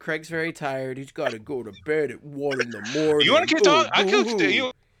end it. Craig's very tired. He's got to go to bed at 1 in the morning. You want to keep talking? You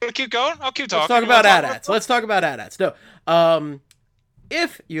want to keep going? I'll keep talking. Let's talk about AT-ATs. Let's talk about AT-ATs. No.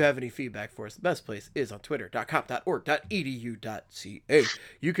 If you have any feedback for us, the best place is on twitter.com.org.edu.ca.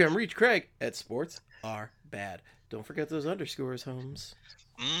 You can reach Craig at Sports Are Bad. Don't forget those underscores, Holmes.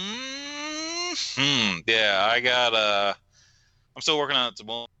 Yeah, I got I'm still working on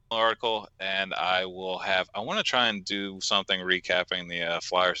the article, and I want to try and do something recapping the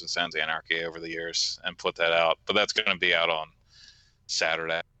Flyers and Sens anarchy over the years and put that out. But that's going to be out on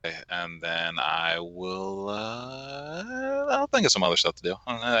Saturday, and then I will I'll think of some other stuff to do.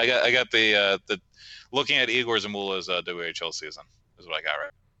 I got the looking at Igor Zamula's WHL season is what I got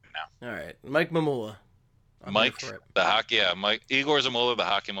right now. All right, Mike Mamula. Mike Igor Zamula, the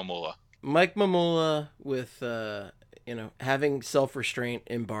hockey Mamula. Mike Mamula with having self-restraint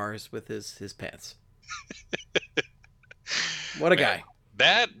in bars with his pants. What a guy.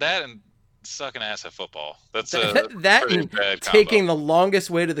 That and sucking ass at football. That's that and taking the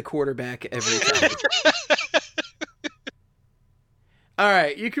longest way to the quarterback every time. All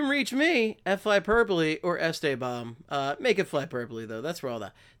right, you can reach me at Flyperbole or Esteban. Make it Flyperbole, though. That's where all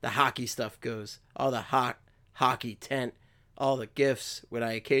the hockey stuff goes. All the hockey tent, all the GIFs when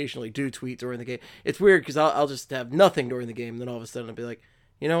I occasionally do tweet during the game. It's weird because I'll just have nothing during the game, and then all of a sudden I'll be like,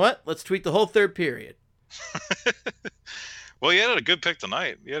 you know what? Let's tweet the whole third period. Well, you had a good pick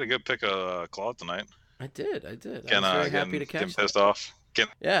tonight. You had a good pick of Claude tonight. I did. I was very happy to catch getting pissed off.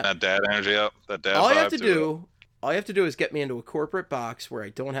 Getting that dad energy up. That dad all vibe you have to do is get me into a corporate box where I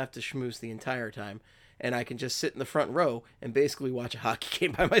don't have to schmooze the entire time, and I can just sit in the front row and basically watch a hockey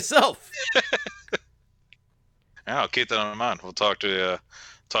game by myself. Yeah, I'll keep that in mind. We'll talk to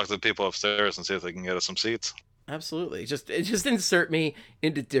the people upstairs and see if they can get us some seats. Absolutely. Just insert me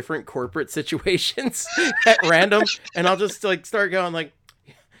into different corporate situations at random, and I'll just like start going like,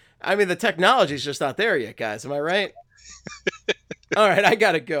 I mean, the technology's just not there yet, guys. Am I right? All right, I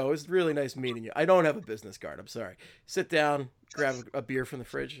gotta go. It was really nice meeting you. I don't have a business card. I'm sorry. Sit down, grab a beer from the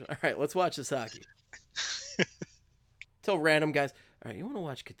fridge. All right, let's watch this hockey. Tell random guys, all right, you want to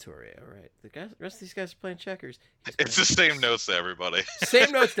watch Couturier? All right, the rest of these guys are playing checkers. It's the same notes to everybody.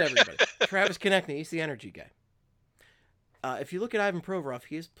 Same notes to everybody. Travis Konechny, he's the energy guy. If you look at Ivan Provorov,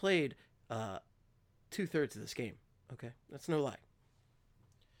 he has played 2/3 of this game. Okay, that's no lie.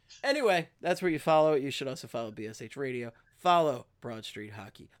 Anyway, that's where you follow it. You should also follow BSH Radio. Follow Broad Street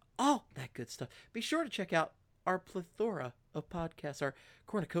Hockey. All that good stuff. Be sure to check out our plethora of podcasts, our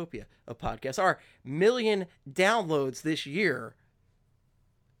cornucopia of podcasts, our 1 million downloads this year.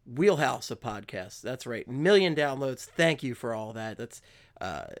 Wheelhouse of podcasts. That's right. 1 million downloads. Thank you for all that. That's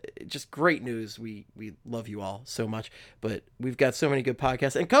just great news. We love you all so much. But we've got so many good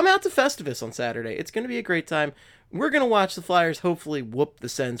podcasts. And come out to Festivus on Saturday. It's going to be a great time. We're going to watch the Flyers hopefully whoop the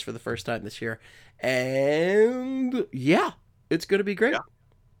Sens for the first time this year. And yeah, it's going to be great. Yeah.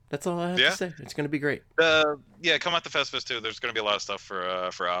 That's all I have to say. It's going to be great. Come out to Festivus too. There's going to be a lot of stuff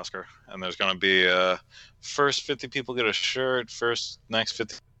for Oscar. And there's going to be first 50 people get a shirt. Next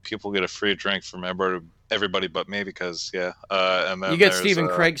 50 people get a free drink from everybody but me because and then you get Stephen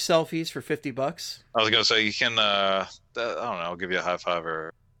Craig selfies for $50. I was gonna say you can I don't know, I'll give you a high five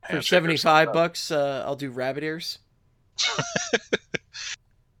or for $75 I'll do rabbit ears.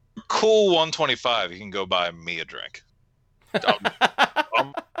 Cool 125 you can go buy me a drink.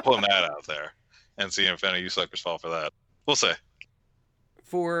 I'm putting that out there and seeing if any of you suckers fall for that. We'll see.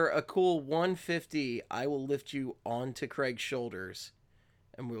 For a cool 150 I will lift you onto Craig's shoulders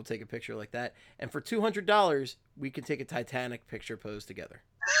and we'll take a picture like that. And for $200, we can take a Titanic picture pose together.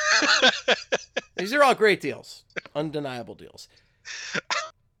 These are all great deals. Undeniable deals.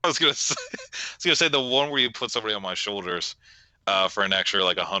 I was gonna say the one where you put somebody on my shoulders for an extra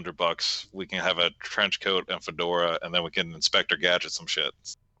like $100. We can have a trench coat and fedora, and then we can Inspector Gadget some shit.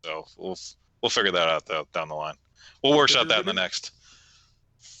 So we'll figure that out though down the line. We'll workshop that in the next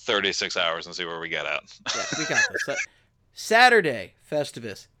 36 hours and see where we get at. Yeah, we got this. Saturday,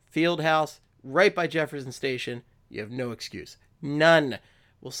 Festivus, Fieldhouse, right by Jefferson Station. You have no excuse. None.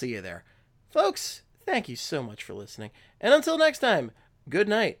 We'll see you there. Folks, thank you so much for listening. And until next time, good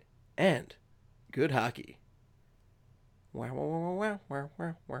night and good hockey. Hello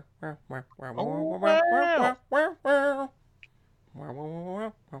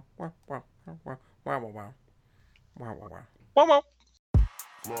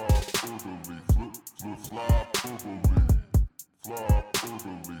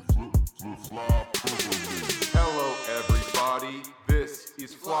everybody, this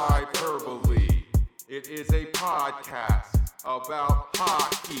is Flyperbole. It is a podcast about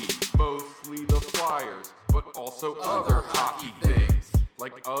hockey, mostly the Flyers, but also other hockey things,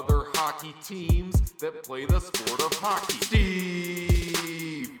 like other hockey teams that play the sport of hockey.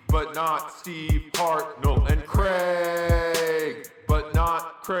 Steve, but not Steve Hartnell, and Craig, but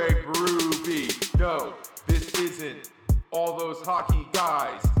not Craig Berube. No, this isn't all those hockey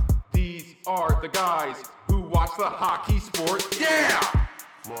guys. These are the guys who watch the hockey sport. Yeah!